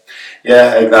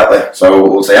 Yeah, exactly. So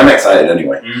we'll see. I'm excited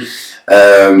anyway.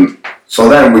 So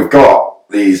then we've got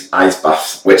these ice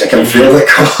baths, which I can feel the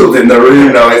cold in the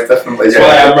room now. It's definitely. That's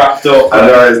why I'm wrapped up. I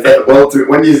know.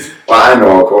 I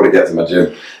know how cold it gets in my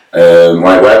gym.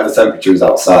 Like wherever the temperature is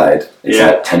outside, it's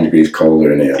like 10 degrees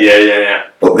colder in here. Yeah.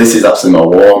 But this is actually my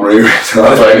warm room, so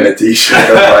I was wearing a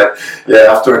t-shirt.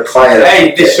 After a client.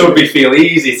 Hey, this should feel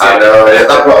easy. I know. Yeah,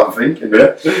 that's what I'm thinking.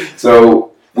 Yeah.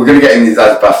 So we're going to get in these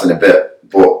ice baths in a bit,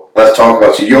 but let's talk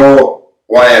about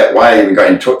why I even got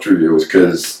in touch with you was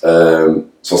because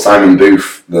so Simon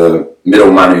Booth, the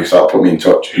middleman who sort of put me in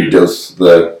touch, who does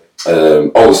the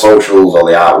all the socials, all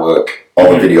the artwork, all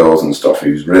the videos and stuff,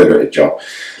 who's really good at his job,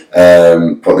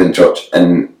 put me in touch.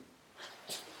 And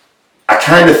I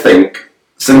kind of think,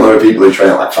 similar to people who train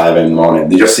at like 5 in the morning,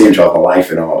 they just seem to have a life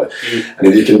in order. And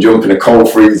if you can jump in a cold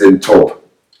freezing tub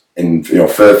in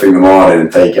first thing in the morning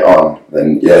and take it on,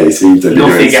 then you seem to be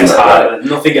nothing gets harder.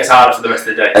 Nothing gets harder for the rest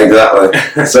of the day.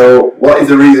 Exactly. So, what is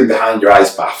the reason behind your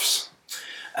ice baths?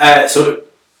 Where do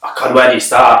you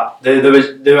start?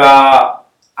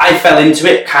 I fell into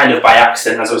it kind of by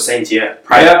accident, as I was saying to you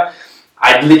prior.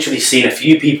 I'd literally seen a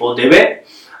few people do it,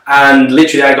 and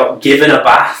literally I got given a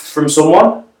bath from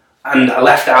someone, and I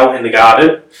left it out in the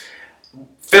garden.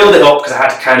 Filled it up because I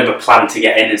had kind of a plan to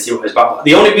get in and see what it was about.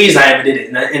 The only reason I ever did it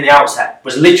in the outset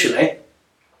was literally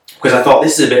because I thought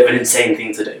this is a bit of an insane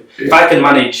thing to do. Yeah. If I can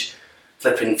manage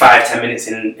flipping 5-10 minutes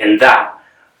in that,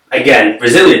 again,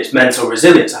 resilience, mental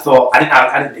resilience. I thought I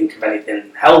didn't think of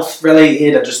anything health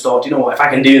related. I just thought, you know what, if I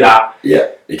can do that, you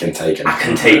can take anything. I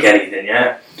can take anything,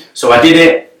 yeah. So I did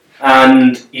it,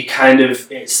 and you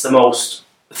it's the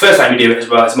first time you do it as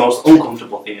well, it's the most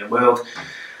uncomfortable thing in the world.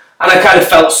 And I kind of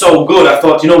felt so good, I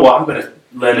thought, you know what, I'm going to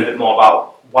learn a bit more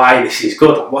about why this is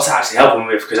good, like what's it actually helping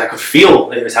me with, because I could feel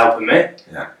that it was helping me.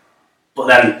 Yeah. But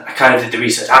then I kind of did the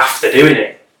research after doing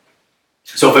it.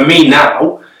 So for me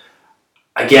now,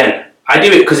 again, I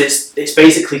do it because it's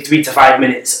basically 3 to 5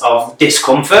 minutes of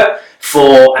discomfort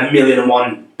for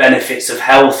 1,000,001 benefits of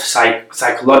health,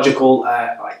 psychological,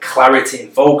 like clarity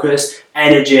and focus,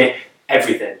 energy,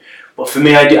 everything. But for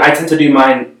me, I tend to do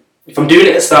mine. If I'm doing it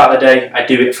at the start of the day, I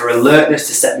do it for alertness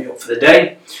to set me up for the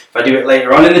day. If I do it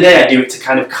later on in the day, I do it to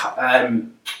kind of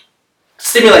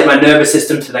stimulate my nervous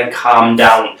system to then calm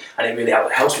down, and it really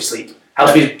helps me sleep.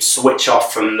 Helps me switch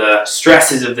off from the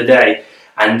stresses of the day,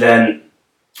 and then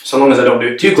so long as I don't do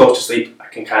it too close to sleep, I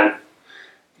can kind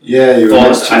of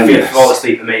fall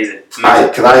asleep amazing.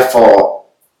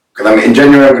 Because in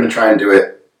January I'm going to try and do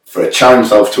it for a challenge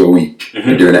myself to a week.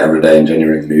 I'm doing it every day in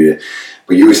January and the New Year.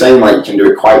 But you were saying like you can do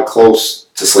it quite close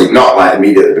to sleep, not like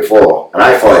immediately before. And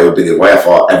I thought it would be the way. I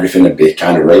thought everything would be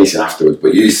kind of racing afterwards.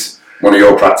 But one of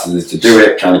your practices to do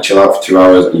it, kind of chill out for 2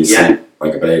 hours and you sleep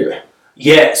like a baby.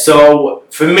 Yeah. So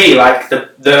for me, like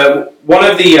the one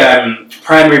of the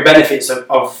primary benefits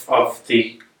of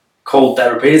the cold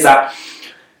therapy is that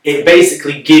it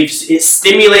basically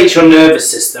stimulates your nervous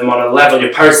system on a level,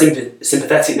 your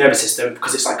parasympathetic nervous system,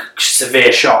 because it's like a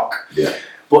severe shock. Yeah.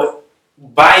 But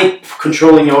by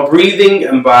controlling your breathing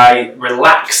and by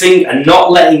relaxing and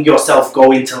not letting yourself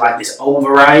go into like this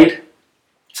override,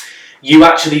 you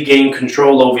actually gain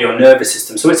control over your nervous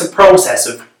system. So it's a process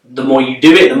of the more you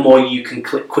do it, the more you can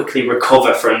quickly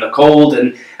recover from the cold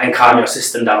and calm your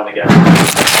system down again.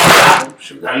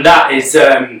 And that is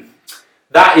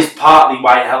that is partly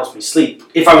why it helps me sleep.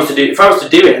 If I was to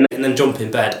do it and then jump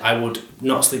in bed, I would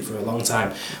not sleep for a long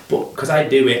time. But because I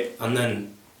do it and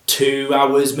then 2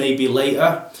 hours maybe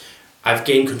later, I've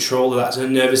gained control of that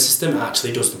nervous system. It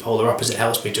actually does the polar opposite. It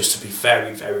helps me just to be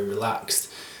very, very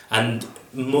relaxed. And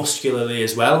muscularly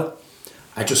as well,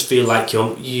 I just feel like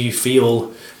you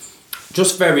feel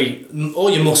just very, all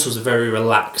your muscles are very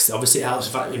relaxed. Obviously it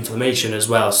helps with inflammation as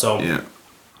well. So yeah.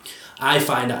 I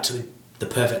find actually the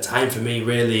perfect time for me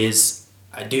really is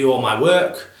I do all my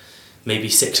work, maybe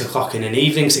 6 o'clock in an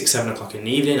evening, 7 o'clock in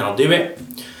the evening, I'll do it.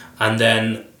 And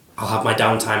then I'll have my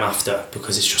downtime after,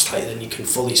 because it's just like then you can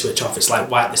fully switch off. It's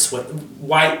like wipe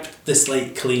the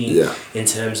slate clean in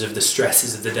terms of the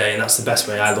stresses of the day, and that's the best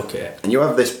way I look at it. And you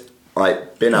have this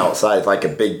like bin outside, like a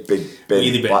big bin,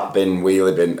 black bin,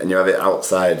 wheelie bin, and you have it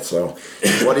outside. So,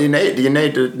 what do you need? Do your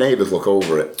neighbours look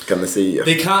over it? Can they see you?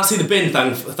 They can't see the bin,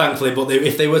 thankfully. But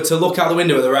if they were to look out the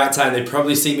window at the right time, they'd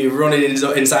probably see me running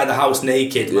inside the house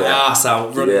naked, my arse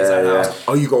out, running inside the house.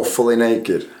 Oh, you go fully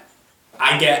naked?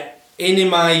 I get in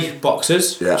my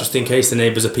boxers, just in case the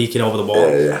neighbours are peeking over the wall.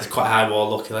 It's quite a high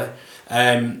wall, luckily.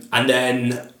 And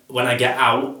then when I get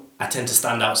out, I tend to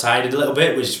stand outside a little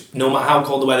bit, which no matter how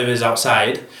cold the weather is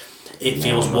outside, it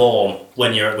feels warm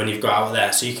when you've got out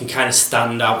there. So you can kind of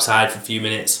stand outside for a few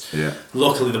minutes. Yeah.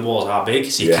 Luckily the walls are big,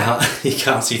 so you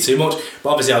can't see too much. But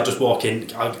obviously I'll just walk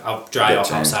in, I'll dry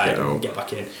off outside and get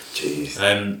back in.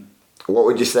 Jeez. What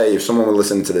would you say if someone were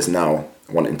listening to this now,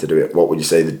 wanting to do it? What would you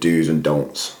say the do's and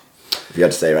don'ts? If you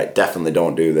had to say, right, definitely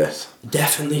don't do this.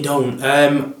 Definitely don't.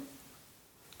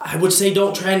 I would say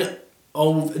don't try and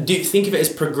think of it as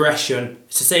progression.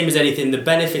 It's the same as anything. The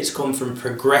benefits come from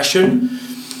progression.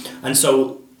 And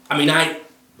so, I mean, I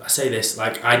say this,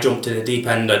 like I jumped in the deep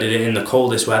end, I did it in the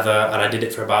coldest weather, and I did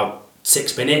it for about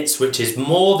 6 minutes, which is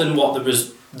more than what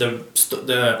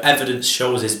the evidence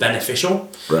shows is beneficial.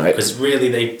 Right. Because really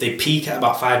they peak at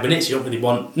about 5 minutes. You don't really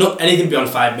want, not anything beyond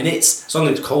 5 minutes, as long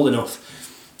as it's cold enough.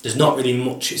 There's not really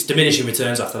much, it's diminishing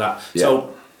returns after that. Yeah.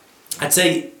 So I'd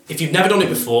say if you've never done it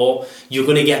before, you're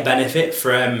going to get benefit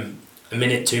from a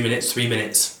minute, 2 minutes, 3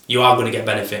 minutes. You are going to get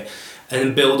benefit. And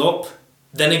then build up.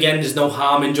 Then again, there's no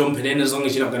harm in jumping in as long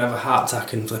as you're not going to have a heart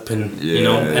attack and flipping,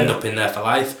 end up in there for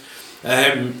life.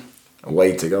 A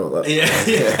way to go.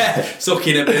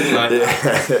 Sucking a bin like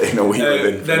in a wee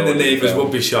bin. Then the neighbours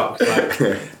would be shocked.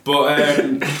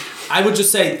 But I would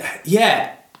just say,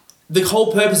 the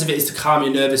whole purpose of it is to calm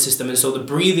your nervous system, and so the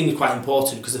breathing is quite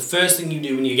important, because the first thing you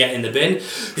do when you get in the bin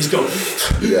is go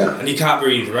and you can't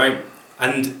breathe, right?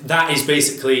 And that is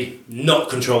basically not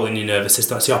controlling your nervous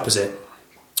system. That's the opposite.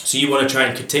 So you want to try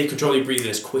and take control of your breathing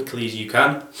as quickly as you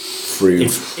can.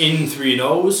 In through your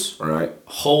nose. Right.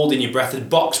 Hold in your breath. And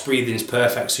box breathing is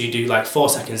perfect. So you do like 4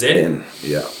 seconds in.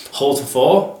 Yeah. Hold for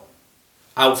 4.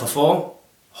 Out for 4.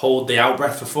 Hold the out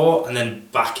breath for 4, and then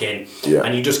back in. Yeah.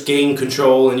 And you just gain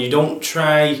control, and you just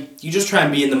try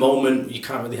and be in the moment. I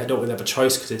don't really have a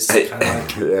choice, because it's kind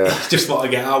of like, just want to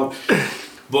get out.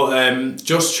 But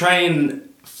just try and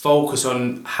focus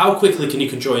on how quickly can you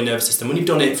control your nervous system. When you've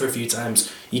done it for a few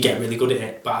times, you get really good at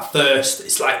it. But at first,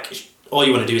 it's like, all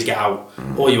you want to do is get out.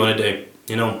 All you want to do,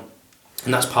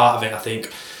 And that's part of it, I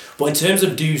think. But in terms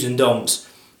of do's and don'ts,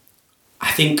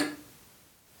 I think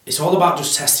it's all about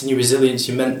just testing your resilience,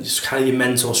 your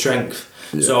mental strength.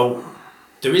 Yeah. So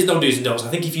there is no do's and don'ts. I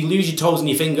think if you lose your toes and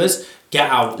your fingers, get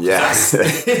out. Yeah,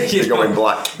 you're going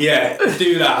black. Yeah,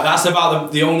 do that. That's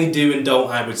about the only do and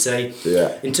don't, I would say.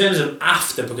 Yeah. In terms of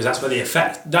after, because that's where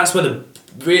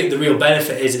the real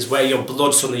benefit is where your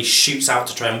blood suddenly shoots out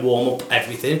to try and warm up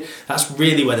everything. That's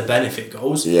really where the benefit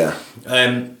goes. Yeah.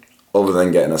 Other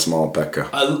than getting a small pecker.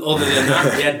 Other than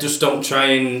that, just don't try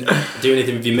and do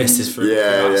anything with your missus for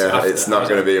after. It's not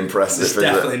going to be impressive. It's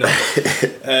definitely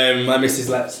not. My missus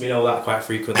lets me know that quite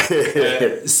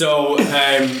frequently. So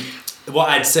what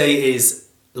I'd say is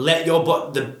let your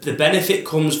the benefit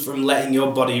comes from letting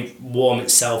your body warm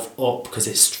itself up, because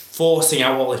it's forcing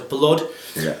out all this blood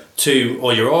to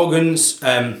all your organs,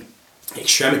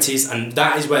 extremities, and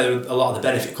that is where a lot of the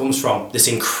benefit comes from. This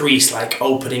increased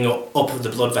opening up of the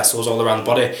blood vessels all around the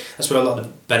body. That's where a lot of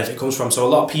the benefit comes from. So a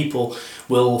lot of people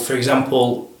will, for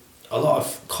example, a lot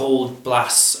of cold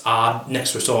blasts are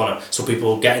next to a sauna, so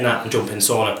people get in that and jump in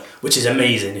sauna, which is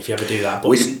amazing if you ever do that,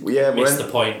 but it's the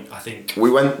point, I think.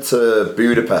 We went to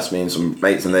Budapest, me and some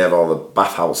mates, and they have all the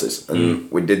bathhouses,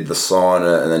 and we did the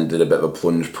sauna and then did a bit of a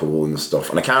plunge pool and stuff,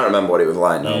 and I can't remember what it was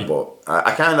like now, but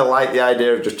I kind of like the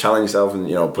idea of just challenging yourself and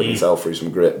putting yourself through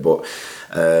some grit, but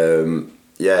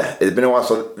Yeah, it's been a while.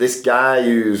 So this guy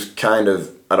who's kind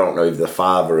of, I don't know if the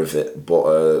father of it,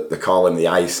 but they call him the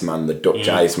Iceman, the Dutch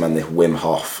Iceman, this Wim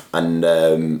Hof. And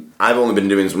I've only been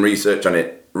doing some research on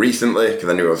it recently because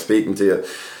I knew I was speaking to you.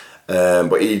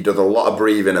 But he does a lot of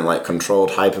breathing and like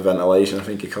controlled hyperventilation, I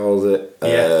think he calls it.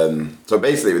 Yeah. So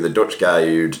basically with the Dutch guy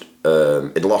he'd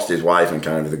lost his wife and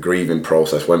kind of the grieving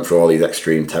process, went through all these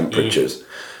extreme temperatures.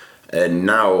 And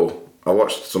now I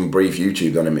watched some brief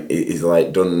YouTube on him. He's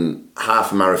like done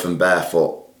half a marathon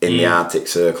barefoot in the Arctic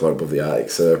Circle or above the Arctic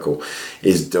Circle.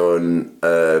 He's done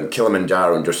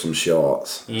Kilimanjaro in just some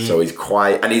shorts. So he's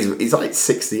quite, and he's like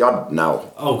 60 odd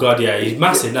now. Oh god, yeah, he's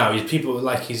massive now.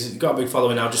 He's got a big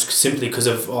following now just simply because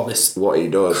of all this what he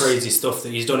does, crazy stuff that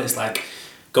he's done. It's like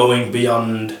going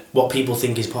beyond what people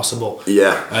think is possible.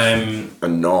 Yeah.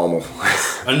 And normal.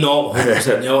 And normal,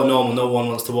 100%. Normal. No one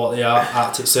wants to walk the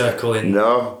Arctic Circle in.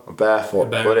 No, barefoot.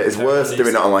 But it's worse doing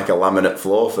it on like a laminate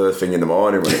floor first thing in the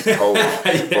morning when it's cold.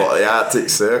 Yeah. But the Arctic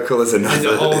Circle is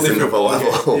another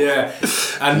level. Yeah.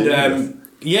 And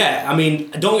I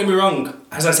mean, don't get me wrong.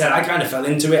 As I said, I kind of fell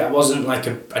into it. I wasn't like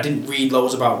I didn't read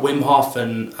loads about Wim Hof,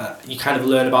 and you kind of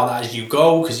learn about that as you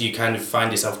go because you kind of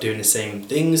find yourself doing the same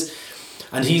things.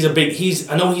 And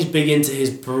I know he's big into his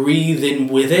breathing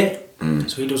with it.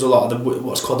 So he does a lot of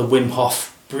what's called the Wim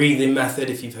Hof breathing method,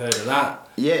 if you've heard of that.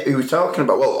 Yeah, he was talking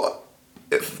about,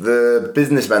 if the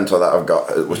business mentor that I've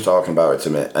got was talking about it to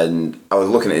me, and I was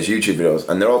looking at his YouTube videos,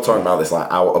 and they're all talking about this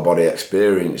like out of body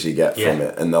experience you get from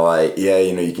it, and they're like,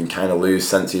 you can kind of lose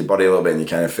sense of your body a little bit, and you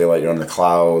kind of feel like you're on the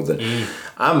clouds. And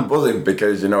I'm buzzing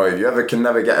because if you ever can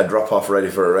never get a drop off ready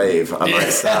for a rave, I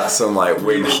might start some like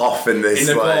Wim Hof in this.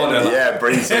 In the corner.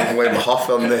 Bring some Wim Hof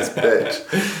on this bitch.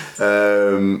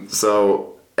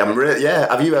 So I'm really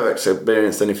Have you ever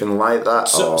experienced anything like that?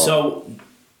 So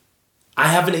I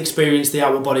haven't experienced the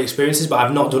out of body experiences, but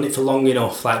I've not done it for long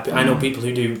enough. Like I know people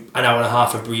who do an hour and a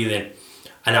half of breathing,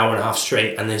 an hour and a half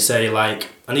straight, and they say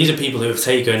and these are people who have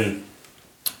taken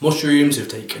mushrooms, who've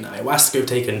taken ayahuasca, who've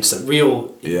taken some real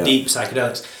deep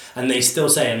psychedelics, and they still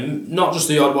say, and not just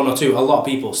the odd one or two, a lot of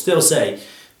people still say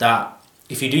that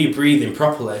if you do your breathing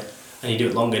properly and you do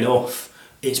it long enough,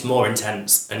 it's more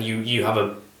intense, and you have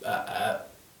a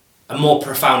more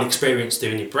profound experience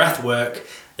doing your breath work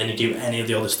than you do any of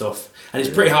the other stuff. And it's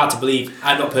pretty hard to believe.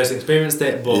 I've not personally experienced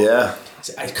it, but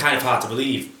it's kind of hard to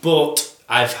believe. But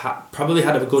I've probably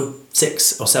had a good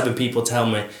 6 or 7 people tell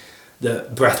me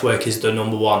that breath work is the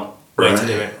number one way to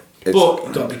do it. But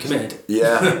you've got to be committed.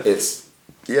 It's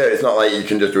not like you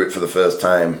can just do it for the first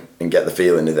time and get the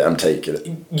feeling that I'm taking it.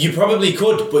 You probably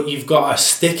could, but you've got to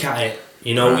stick at it.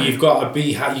 You've got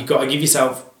to give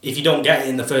yourself. If you don't get it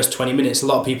in the first 20 minutes, a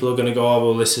lot of people are going to go, oh,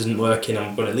 well, this isn't working,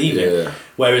 I'm going to leave it.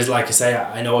 Whereas, like I say,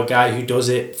 I know a guy who does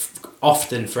it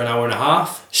often for an hour and a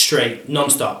half, straight,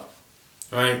 non-stop,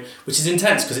 right? Which is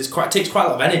intense because it takes quite a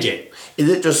lot of energy. Is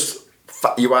it just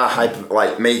you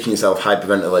are making yourself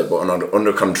hyperventilate, but under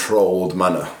a controlled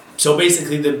manner? So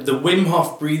basically, the Wim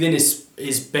Hof breathing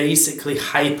is basically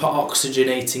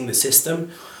hyper-oxygenating the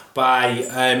system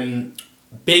by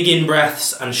big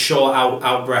in-breaths and short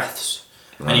out breaths.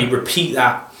 And you repeat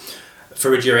that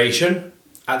for a duration.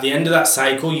 At the end of that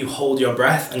cycle, you hold your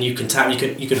breath, and you can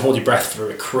hold your breath for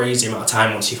a crazy amount of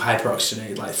time once you've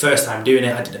hyperoxygenated. Like first time doing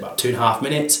it, I did about 2.5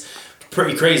 minutes.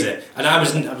 Pretty crazy. And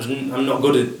I'm not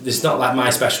good at this. Not like my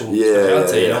specialty,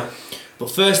 But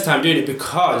first time doing it,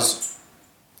 because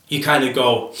you kind of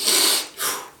go,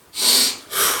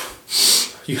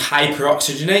 you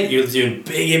hyperoxygenate. You're doing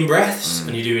big in breaths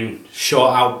and you're doing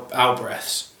short out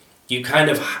breaths. You kind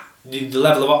of the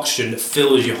level of oxygen that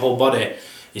fills your whole body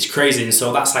is crazy, and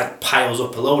so that's like piles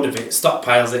up a load of it,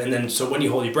 stockpiles it, and then so when you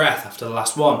hold your breath after the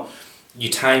last one, you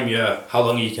time how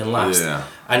long you can last,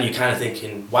 and you're kind of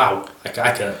thinking, wow, I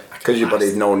can. Because your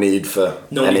body's no need for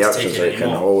any oxygen, so you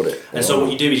can hold it. And so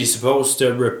what you do is you're supposed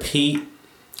to repeat.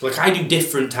 Like I do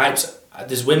different types.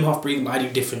 There's Wim Hof breathing, but I do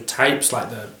different types, like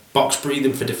the box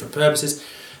breathing for different purposes.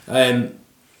 I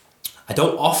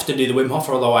don't often do the Wim Hof,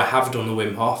 although I have done the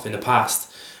Wim Hof in the past.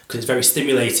 Because it's very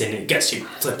stimulating, it gets you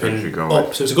flipping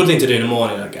up, so it's a good thing to do in the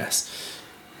morning, I guess.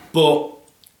 But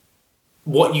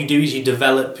what you do is you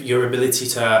develop your ability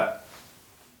to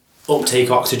uptake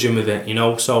oxygen with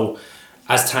it, so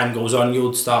as time goes on,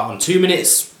 you'll start on 2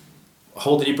 minutes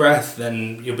holding your breath,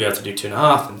 then you'll be able to do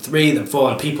 2.5, then 3, then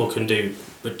 4, and people can do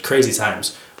crazy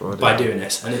times by doing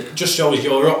this. And it just shows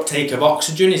your uptake of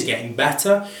oxygen is getting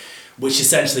better, which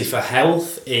essentially for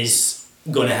health is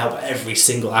going to help every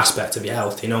single aspect of your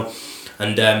health,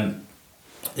 and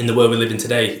in the world we live in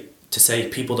today, to say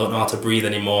people don't know how to breathe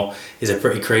anymore is a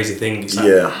pretty crazy thing. It's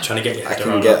like trying to get your head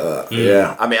around I can get that.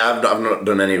 Yeah. I mean, I've not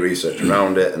done any research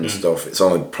around it and stuff. It's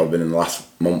only probably in the last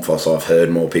month or so I've heard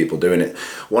more people doing it.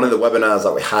 One of the webinars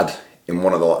that we had in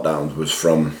one of the lockdowns was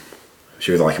from,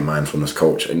 she was like a mindfulness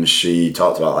coach, and she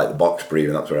talked about like the box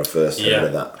breathing. That's where I first heard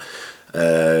of that.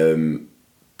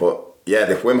 But yeah,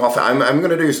 the Wim Hof, I'm going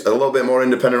to do a little bit more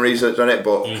independent research on it,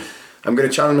 but I'm going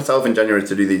to challenge myself in January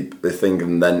to do the thing,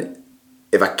 and then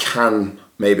if I can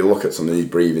maybe look at some of these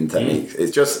breathing techniques.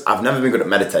 It's just, I've never been good at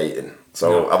meditating,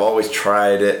 so I've always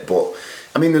tried it, but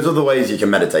I mean, there's other ways you can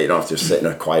meditate. You don't have to just sit in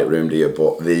a quiet room, do you?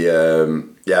 But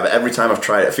but every time I've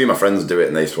tried it, a few of my friends do it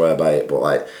and they swear by it, but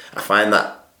like, I find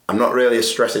that I'm not really a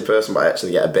stressy person, but I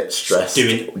actually get a bit stressed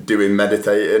doing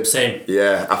meditating. Same.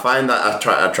 Yeah, I find that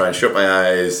I try and shut my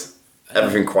eyes,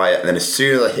 everything quiet, and then as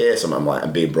soon as I hear something,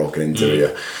 I'm being broken into. Do you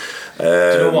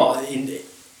know what?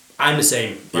 I'm the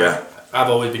same. Right? Yeah. I've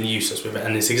always been useless with it,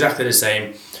 and it's exactly the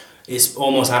same. It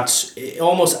almost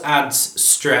adds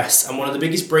stress, and one of the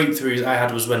biggest breakthroughs I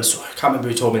had was when, I can't remember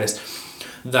who told me this,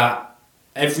 that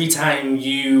every time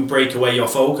you break away your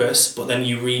focus, but then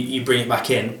you bring it back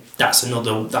in, that's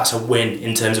a win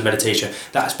in terms of meditation.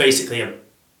 That's basically a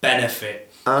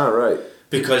benefit. Ah, right.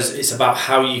 Because it's about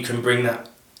how you can bring that,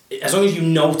 as long as you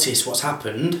notice what's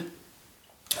happened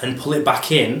and pull it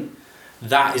back in,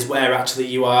 that is where actually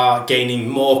you are gaining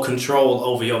more control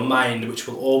over your mind, which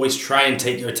will always try and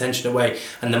take your attention away.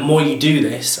 And the more you do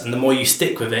this, and the more you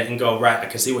stick with it and go, right, I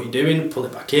can see what you're doing, pull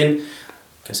it back in,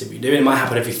 I can see what you're doing. It might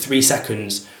happen every 3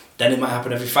 seconds, then it might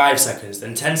happen every 5 seconds,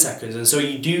 then 10 seconds. And so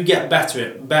you do get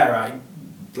better.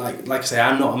 Like I say,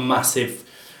 I'm not a massive,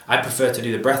 I prefer to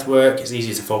do the breath work. It's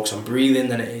easier to focus on breathing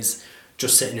than it is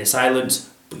just sitting in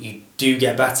silence, but you do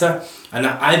get better. And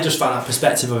I just found that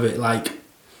perspective of it, like,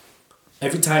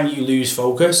 every time you lose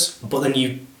focus, but then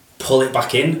you pull it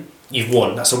back in, you've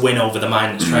won. That's a win over the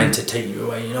mind that's trying to take you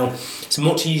away, you know. It's a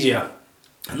much easier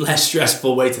and less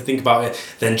stressful way to think about it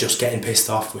than just getting pissed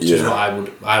off, which is what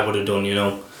I would have done, you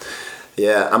know.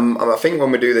 Yeah, I think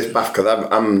when we do this bath, because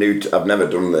I'm new, I've never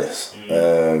done this,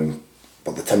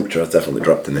 but the temperature has definitely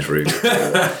dropped in this room.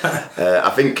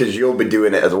 I think because you'll be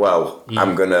doing it as well,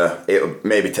 it'll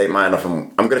maybe take mine off,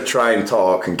 and I'm gonna try and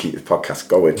talk and keep the podcast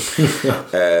going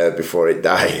before it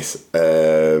dies.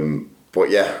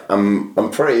 But yeah, I'm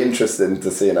pretty interested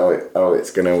to see how it's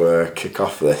gonna kick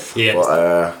off this. Yeah.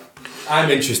 But,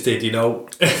 I'm interested, you know.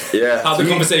 Yeah. How the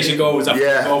conversation goes after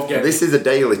we both get. This is a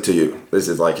daily to you. This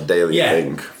is like a daily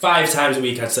thing. 5 times a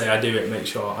week I'd say I do it. Make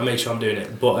sure I'm doing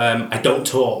it, but I don't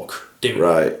talk.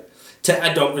 Right.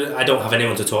 I don't have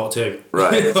anyone to talk to.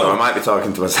 Right. So I might be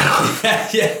talking to myself.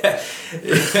 Yeah.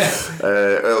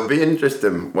 It'll be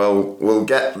interesting. Well, we'll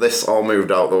get this all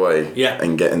moved out the way. Yeah.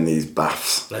 And get in these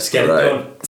baths. Let's get it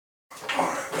done.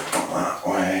 That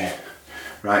way.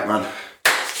 Right, man.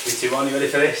 3, 2, 1, you ready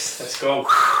for this? Let's go. Ooh,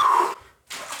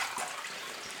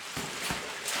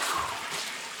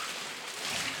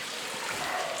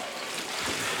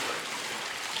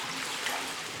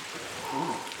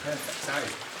 perfect time.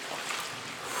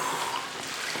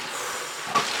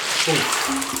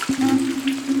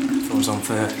 Throws on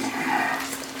first.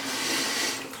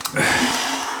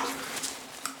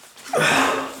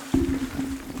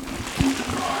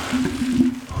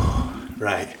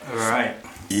 Right. Alright.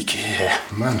 Yeah,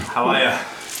 man. How are you?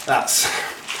 That's...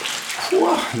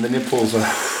 Whoa, the nipples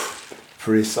are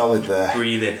pretty solid there.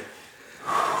 Breathing.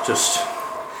 Just...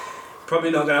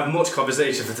 Probably not going to have much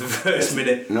conversation for the first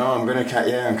minute. No, I'm kind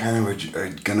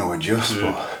of gonna adjust,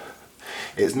 but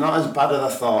it's not as bad as I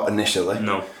thought initially.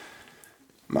 No.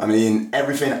 I mean,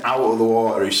 everything out of the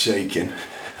water is shaking.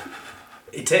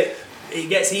 It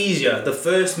gets easier. The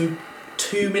first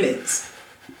 2 minutes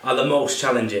are the most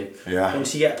challenging. Yeah.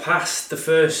 Once you get past the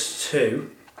first 2,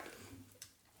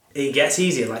 it gets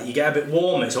easier. Like, you get a bit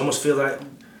warmer. It almost feels like,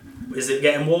 is it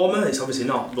getting warmer? It's obviously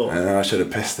not, but... I should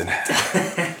have pissed in it.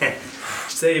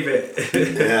 Save it.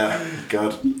 Yeah,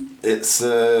 God. It's...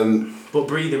 But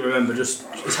breathing, remember, it's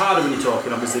harder when you're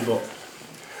talking, obviously, but...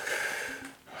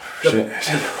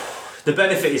 The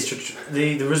benefit is,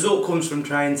 the result comes from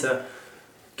trying to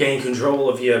gain control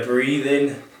of your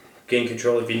breathing, gain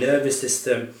control of your nervous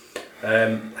system.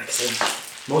 Like I said,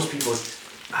 most people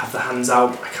have the hands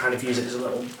out. I kind of use it as a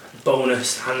little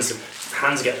bonus.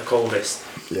 Hands get the coldest.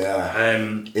 Yeah.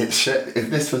 It's shit. If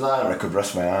this was hard, I could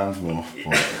rest my arms more.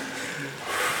 But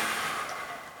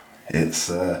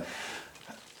it's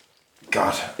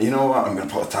God. You know what? I'm gonna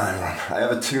put a timer on. I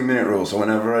have a 2-minute rule, so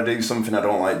whenever I do something I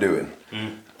don't like doing,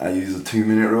 I use a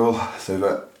 2-minute rule. So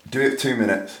that do it 2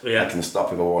 minutes. Yeah. I can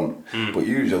stop if I want. But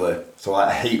usually, so like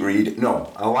I hate reading.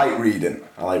 No, I like reading.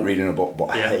 I like reading a book, but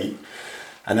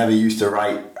I never used to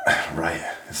write.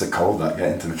 It's a cold that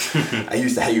getting to me. I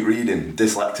used to hate reading.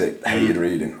 Dyslexic, hated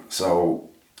reading. So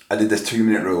I did this 2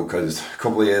 minute rule because a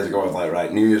couple of years ago I was like,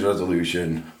 right, New Year's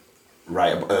resolution,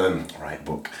 read a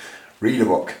book.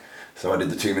 So I did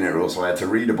the 2 minute rule. So I had to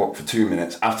read a book for 2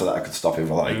 minutes. After that, I could stop if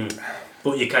I liked.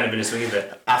 But you're kind of in a swing of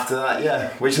it. After that, yeah,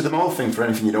 which is the more thing for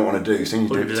anything you don't want to do. So you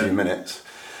do it for 2 minutes.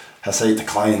 I say to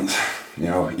clients, you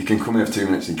know, you can come in for 2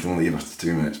 minutes, and you can leave after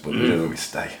 2 minutes, but they don't always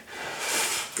stay.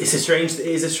 It's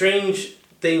a strange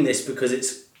thing, this, because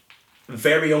it's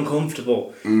very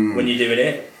uncomfortable when you're doing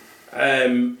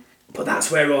it. But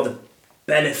that's where all the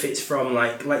benefits from,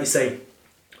 like you say,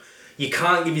 you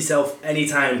can't give yourself any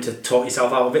time to talk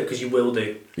yourself out of it because you will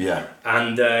do. Yeah.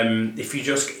 And if you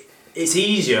just, it's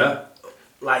easier,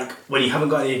 like when you haven't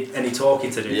got any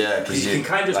talking to do. Yeah, because you can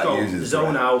kind of just go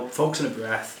zone out, focus on the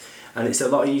breath, and it's a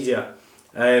lot easier.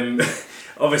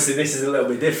 Obviously, this is a little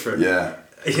bit different. Yeah.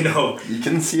 You know. You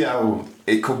can see how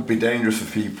it could be dangerous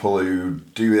for people who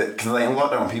do it, because like in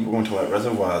lockdown, people go into like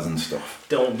reservoirs and stuff.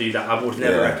 Don't do that. I would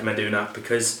never recommend doing that,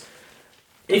 because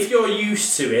if you're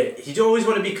used to it, you always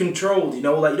want to be controlled, you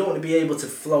know, like you don't want to be able to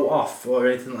float off or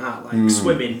anything like that. Like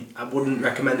swimming, I wouldn't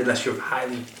recommend it unless you're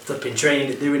highly flipping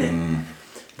trained at doing it.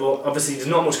 But obviously there's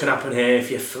not much can happen here.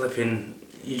 If you're flipping,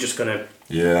 you're just gonna,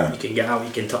 you can get out,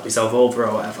 you can top yourself over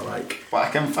or whatever, like. But I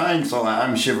can find, so like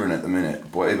I'm shivering at the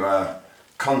minute, but if I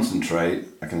concentrate,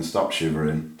 I can stop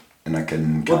shivering and I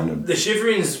can kind of... The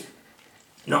shivering's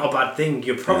not a bad thing.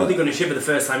 You're probably going to shiver the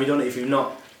first time you've done it if you've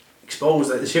not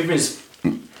exposed. Like the shivering's...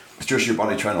 It's just your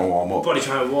body trying to warm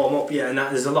up. Yeah, and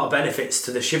there's a lot of benefits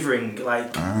to the shivering,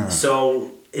 like,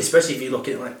 so, especially if you look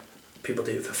at, like, people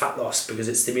do it for fat loss, because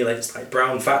it stimulates, like,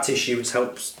 brown fat tissue, which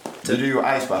helps to... Do you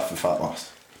ice bath for fat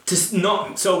loss?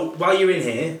 So, while you're in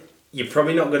here, you're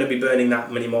probably not going to be burning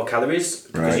that many more calories,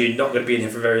 because you're not going to be in here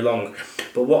for very long,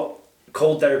 but what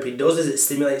cold therapy does is it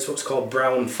stimulates what's called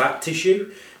brown fat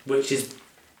tissue, which is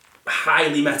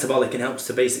highly metabolic and helps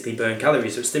to basically burn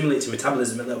calories. So it stimulates your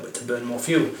metabolism a little bit to burn more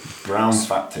fuel. Brown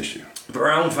fat tissue.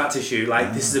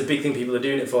 Like this is a big thing people are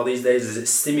doing it for these days, is it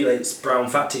stimulates brown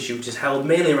fat tissue, which is held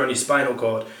mainly around your spinal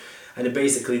cord, and it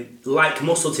basically, like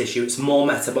muscle tissue, it's more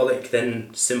metabolic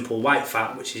than simple white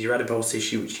fat, which is your adipose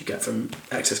tissue, which you get from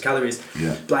excess calories.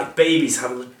 Yeah. Like babies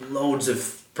have loads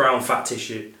of brown fat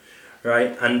tissue,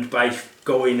 right? And by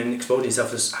going and exposing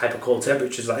yourself to hyper cold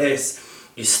temperatures like this,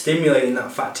 you're stimulating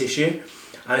that fat tissue,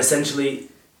 and essentially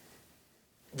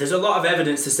there's a lot of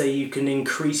evidence to say you can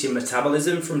increase your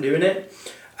metabolism from doing it,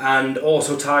 and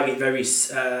also target very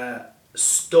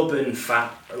stubborn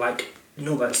fat, like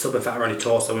stubborn fat around your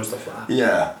torso and stuff like that.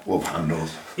 Yeah, love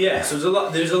handles. Yeah, so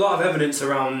there's a lot of evidence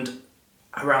around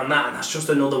that, and that's just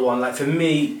another one. Like for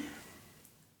me,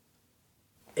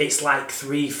 it's like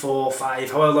 3, 4,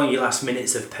 5, however long your last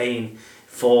minutes of pain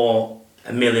for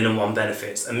 1,000,001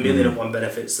 benefits. 1,000,001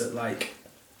 benefits that, like,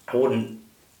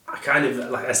 I kind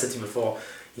of, like I said to you before,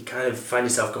 you kind of find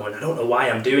yourself going, I don't know why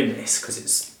I'm doing this, because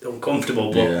it's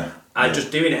uncomfortable, but I'm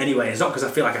just doing it anyway. It's not because I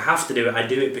feel like I have to do it, I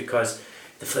do it because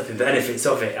the flipping benefits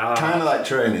of it are... Kind of like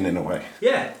training in a way.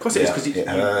 Yeah, of course it is, because it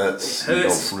hurts, you go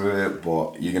through it,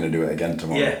 but you're going to do it again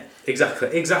tomorrow. Yeah,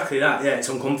 exactly that, yeah, it's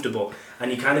uncomfortable, and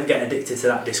you kind of get addicted to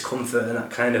that discomfort and that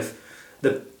kind of,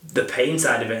 the pain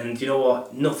side of it, and you know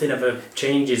what, nothing ever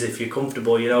changes if you're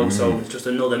comfortable, you know, so it's just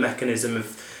another mechanism of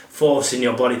forcing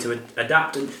your body to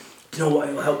adapt, and you know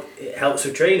what, it helps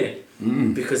with training,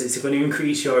 because it's going to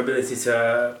increase your ability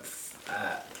to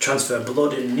transfer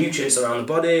blood and nutrients around the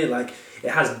body, like,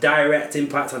 it has direct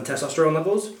impact on testosterone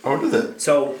levels. Oh, does it?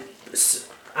 So,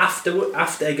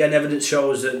 after again, evidence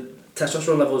shows that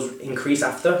testosterone levels increase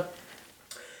after,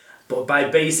 but by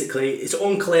basically, it's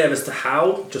unclear as to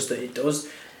how, just that it does,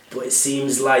 but it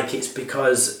seems like it's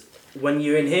because when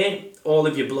you're in here, all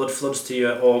of your blood floods to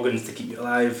your organs to keep you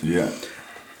alive. Yeah.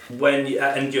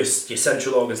 And your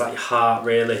central organs, like your heart,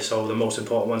 really, so the most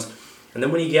important ones. And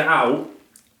then when you get out,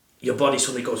 your body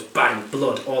suddenly goes bang,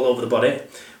 blood all over the body,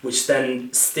 which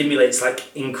then stimulates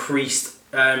like increased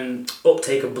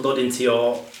uptake of blood into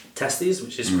your testes,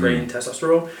 which is creating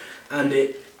testosterone, and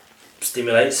it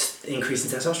stimulates increase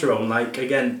in testosterone. Like,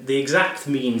 again, the exact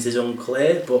means is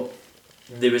unclear, but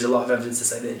there is a lot of evidence to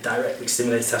say that it directly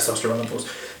stimulates testosterone levels.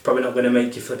 Probably not going to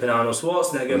make you flipping Arnold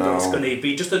Schwarzenegger, but it's going to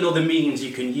be just another means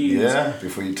you can use. Yeah,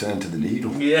 before you turn to the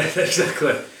needle. Yeah,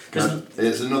 exactly.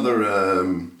 It's another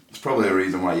It's probably a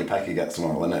reason why your pecker gets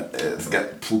small, isn't it?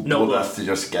 It's No blood has to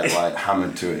just get like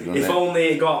hammered to it, doesn't If it? only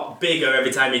it got bigger every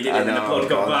time you did it and the blood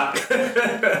got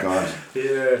back. God.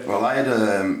 Yeah. Well, I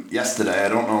had yesterday. I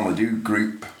don't normally do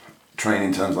group training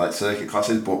in terms of like circuit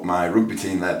classes, but my rugby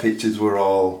team, their pitches were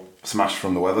all smashed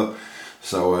from the weather,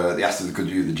 so they asked if they could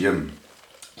do the gym.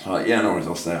 So like, yeah, no worries,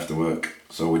 I'll stay after work.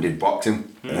 So we did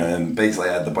boxing. Basically,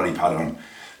 I had the body pad on,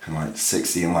 and like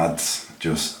 16 lads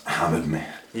just hammered me.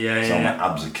 Yeah, so yeah. my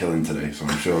abs are killing today, so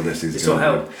I'm sure this is. This will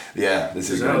help. Yeah, this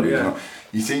is going to do. Yeah.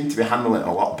 You seem to be handling it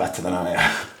a lot better than I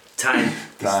am.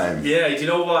 Time. Yeah, do you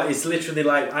know what? It's literally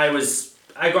like I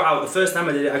got out the first time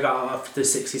I did it. I got out after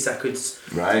 60 seconds.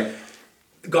 Right.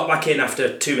 Got back in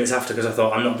after 2 minutes after because I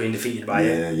thought I'm not being defeated by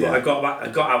it. Yeah. But I got back.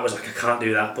 I got out. Was like I can't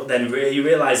do that. But then you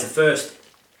realise the first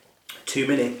 2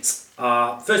 minutes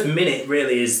first minute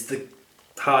really is the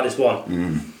hardest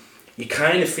one. You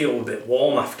kind of feel a bit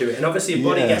warm after it, and obviously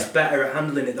your body gets better at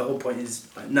handling it. The whole point is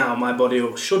like, now my body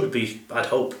should be, I'd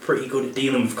hope, pretty good at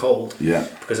dealing with cold. Yeah.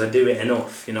 Because I do it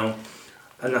enough, you know,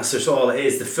 and that's just all it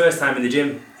is. The first time in the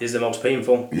gym is the most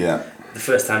painful. Yeah. The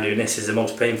first time doing this is the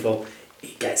most painful.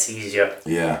 It gets easier.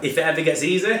 Yeah. If it ever gets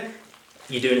easier,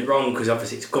 you're doing it wrong because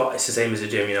obviously it's the same as the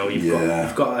gym. You know,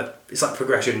 you've got it's like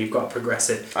progression. You've got to progress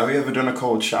it. Have you ever done a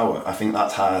cold shower? I think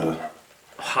that's harder.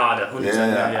 Harder, 100%.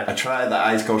 Yeah. I tried the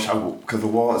ice cold shower because the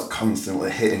water's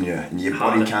constantly hitting you, and your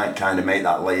body can't kind of make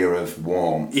that layer of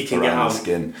warmth around the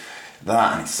skin.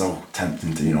 That, and it's so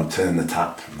tempting to turn the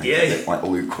tap and make it a bit like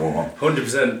lukewarm.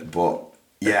 100%. But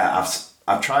yeah,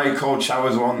 I've tried cold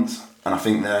showers once, and I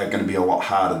think they're going to be a lot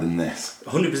harder than this.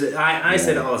 100%. I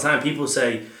say that all the time. People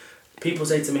say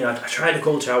to me, I tried a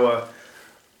cold shower,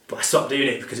 but I stopped doing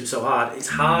it because it was so hard. It's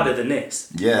harder than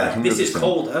this. Yeah, 100%. This is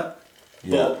colder,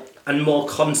 and more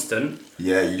constant.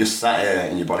 Yeah, you just sat here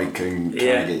and your body can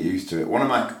kind of get used to it. One of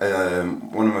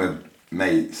my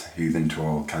mates who's into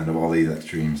all these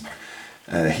extremes,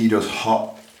 he does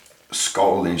hot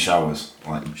scalding showers,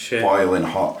 like boiling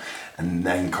hot and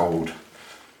then cold.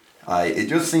 It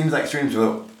just seems extreme.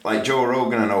 So like Joe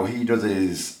Rogan, I know he does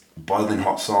his boiling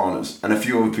hot saunas, and a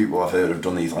few other people I've heard have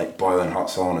done these like boiling hot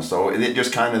saunas. So is it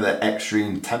just kind of the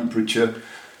extreme temperature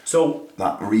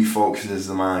that refocuses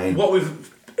the mind? What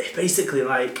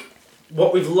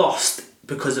we've lost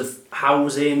because of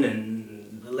housing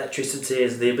and electricity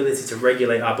is the ability to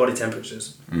regulate our body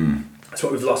temperatures. That's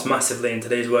what we've lost massively in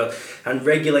today's world. And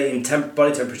regulating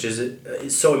body temperatures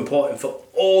is so important for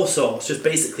all sorts, just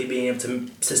basically being able to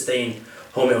sustain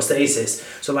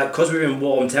homeostasis. So like, because we're in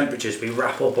warm temperatures, we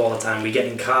wrap up all the time, we get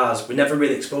in cars, we're never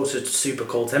really exposed to super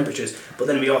cold temperatures, but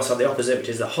then we also have the opposite, which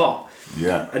is the hot.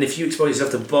 Yeah. And if you expose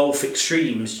yourself to both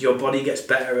extremes, your body gets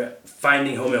better at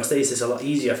finding homeostasis a lot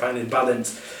easier, finding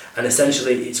balance. And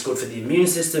essentially, it's good for the immune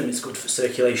system, it's good for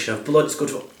circulation of blood, it's good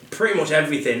for pretty much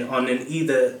everything on an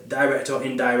either direct or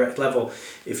indirect level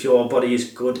if your body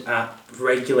is good at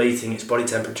regulating its body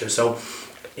temperature. So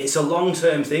it's a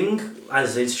long-term thing,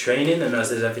 as is training and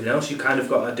as is everything else. You kind of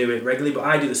got to do it regularly, but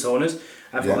I do the saunas.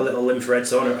 I've got a little infrared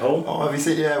sauna at home. Oh, have you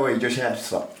seen? Yeah, where your head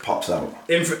pops out.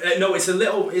 No, it's a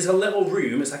little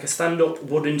room. It's like a stand-up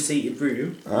wooden seated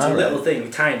room. It's a little thing,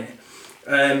 tiny.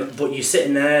 But you're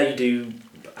sitting there. You do.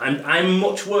 I'm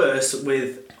much worse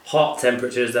with hot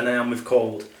temperatures than I am with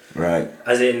cold. Right.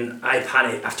 As in, I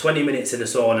panic. After 20 minutes in the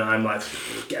sauna, I'm like,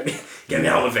 get me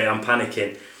out of it. I'm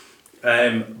panicking.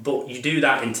 But you do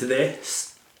that into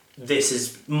this. This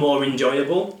is more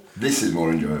enjoyable. This is more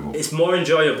enjoyable. It's more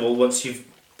enjoyable once you've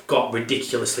got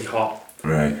ridiculously hot.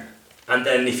 Right. And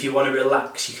then if you want to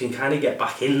relax, you can kind of get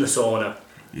back in the sauna.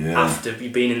 Yeah. After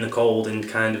you've been in the cold and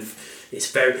kind of,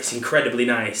 it's incredibly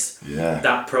nice. Yeah.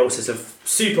 That process of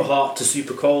super hot to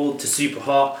super cold to super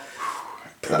hot.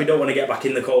 Probably don't want to get back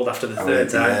in the cold after the third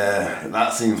time. Yeah,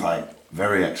 that seems like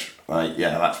very extra. Like,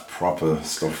 yeah, that's proper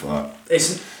stuff. That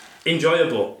it's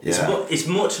enjoyable. Yeah. It's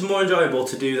much more enjoyable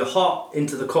to do the hot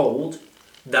into the cold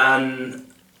than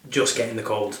just getting the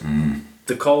cold.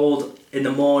 The cold in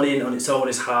the morning on its own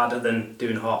is harder than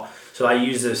doing hot. So I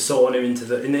use the sauna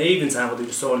in the evening time. I'll do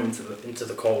the sauna into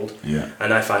the cold. Yeah.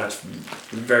 And I find that's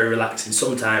very relaxing.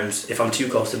 Sometimes if I'm too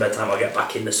close to bedtime, I'll get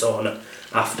back in the sauna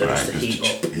after just to heat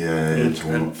up. Yeah, to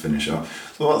warm up, finish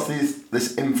off. So what's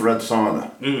this infrared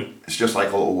sauna? It's just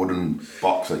like a little wooden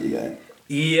box that you get.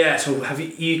 Yeah. So have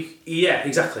you? Yeah,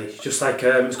 exactly. Just like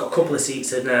it's got a couple of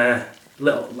seats in there.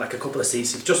 A couple of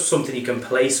seats. It's just something you can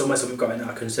place somewhere. So we've got in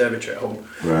our conservatory at home.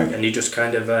 Right. And you just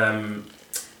kind of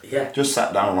just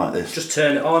sat down like this. Just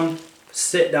turn it on,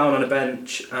 sit down on a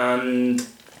bench, and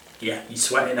you're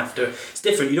sweating after. It's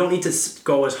different. You don't need to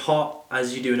go as hot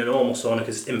as you do in a normal sauna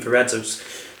because infrared, so it's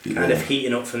kind of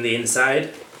heating up from the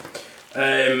inside.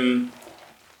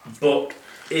 But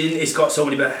it's got so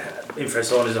many infrared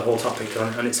sauna is a whole topic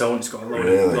on its own. It's got a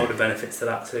load of benefits to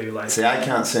that too. Like, see, I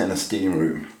can't sit in a steam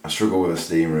room. I struggle with a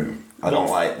steam room. I don't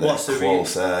like the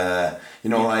close air.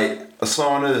 Like a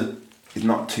sauna is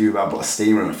not too bad, but a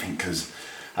steam room, I think, because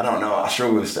I don't know. I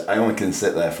struggle with. I only can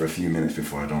sit there for a few minutes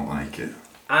before I don't like it.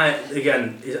 I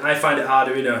find it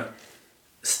harder in a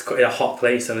hot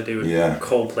place than I do in a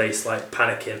cold place, like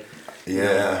panicking.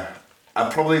 Yeah,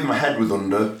 I'd probably leave my head was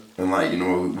under, and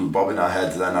with bobbing our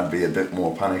heads, then I'd be a bit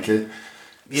more panicky.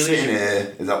 Sitting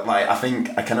here is that I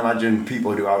think I can imagine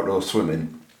people who do outdoor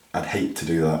swimming. I'd hate to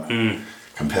do that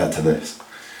compared to this.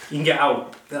 You can get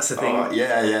out. That's the thing.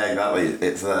 Yeah, exactly.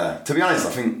 It's there. To be honest, I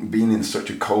think being in such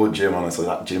a cold gym, honestly,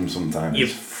 that gym sometimes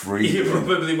is freezing. You're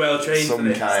probably well trained for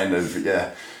this. Some kind of,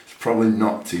 it's probably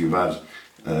not too bad.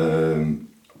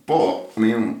 But, I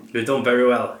mean... You've done very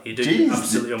well. You do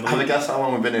absolutely unbelievable. Have a guess how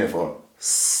long we've been here for?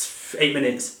 8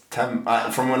 minutes. 10,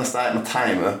 from when I started my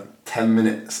timer, 10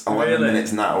 minutes, 11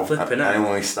 minutes now. I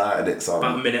only started it, so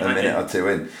about a minute or two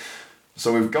in.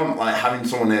 So we've gone, having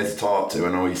someone here to talk to, I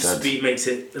know you said... Speed makes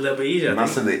it a little bit easier,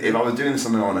 massively. If I was doing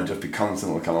something on, I'd just be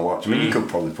constantly kind of watching. I mean, you could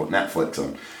probably put Netflix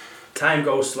on. Time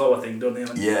goes slow, I think, doesn't it?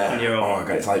 On your own. Oh,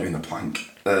 God, it's like doing the plank.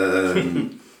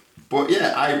 But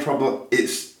yeah,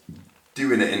 it's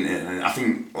doing it in it. And I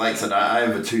think, like I said, I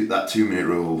have that 2 minute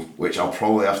rule, which I'll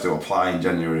probably have to apply in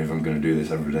January if I'm going to do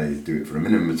this every day. Do it for a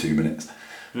minimum of 2 minutes.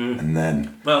 And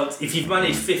then... Well, if you've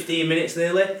managed 15 minutes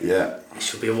nearly, it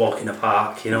should be a walk in the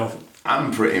park,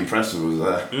 I'm pretty impressed with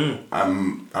us there.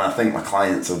 And I think my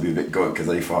clients will be a bit good because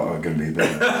they thought I was going to be a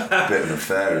bit of a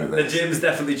fairy with this. The gym's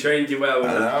definitely trained you well.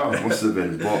 I know, it must have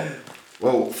been. But,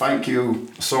 well, thank you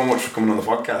so much for coming on the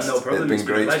podcast. No problem. It's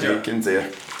been great speaking to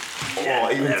you.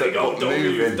 Even there we go.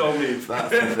 Don't move. That's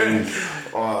the thing.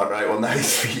 All right, well, nice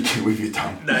speaking with you,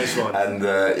 Tom. Nice one. And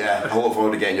I look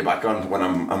forward to getting you back on when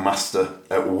I'm a master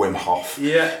at Wim Hof.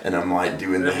 Yeah. And I'm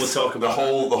doing then this. We'll talk about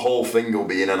the whole thing will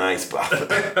be in an ice bath.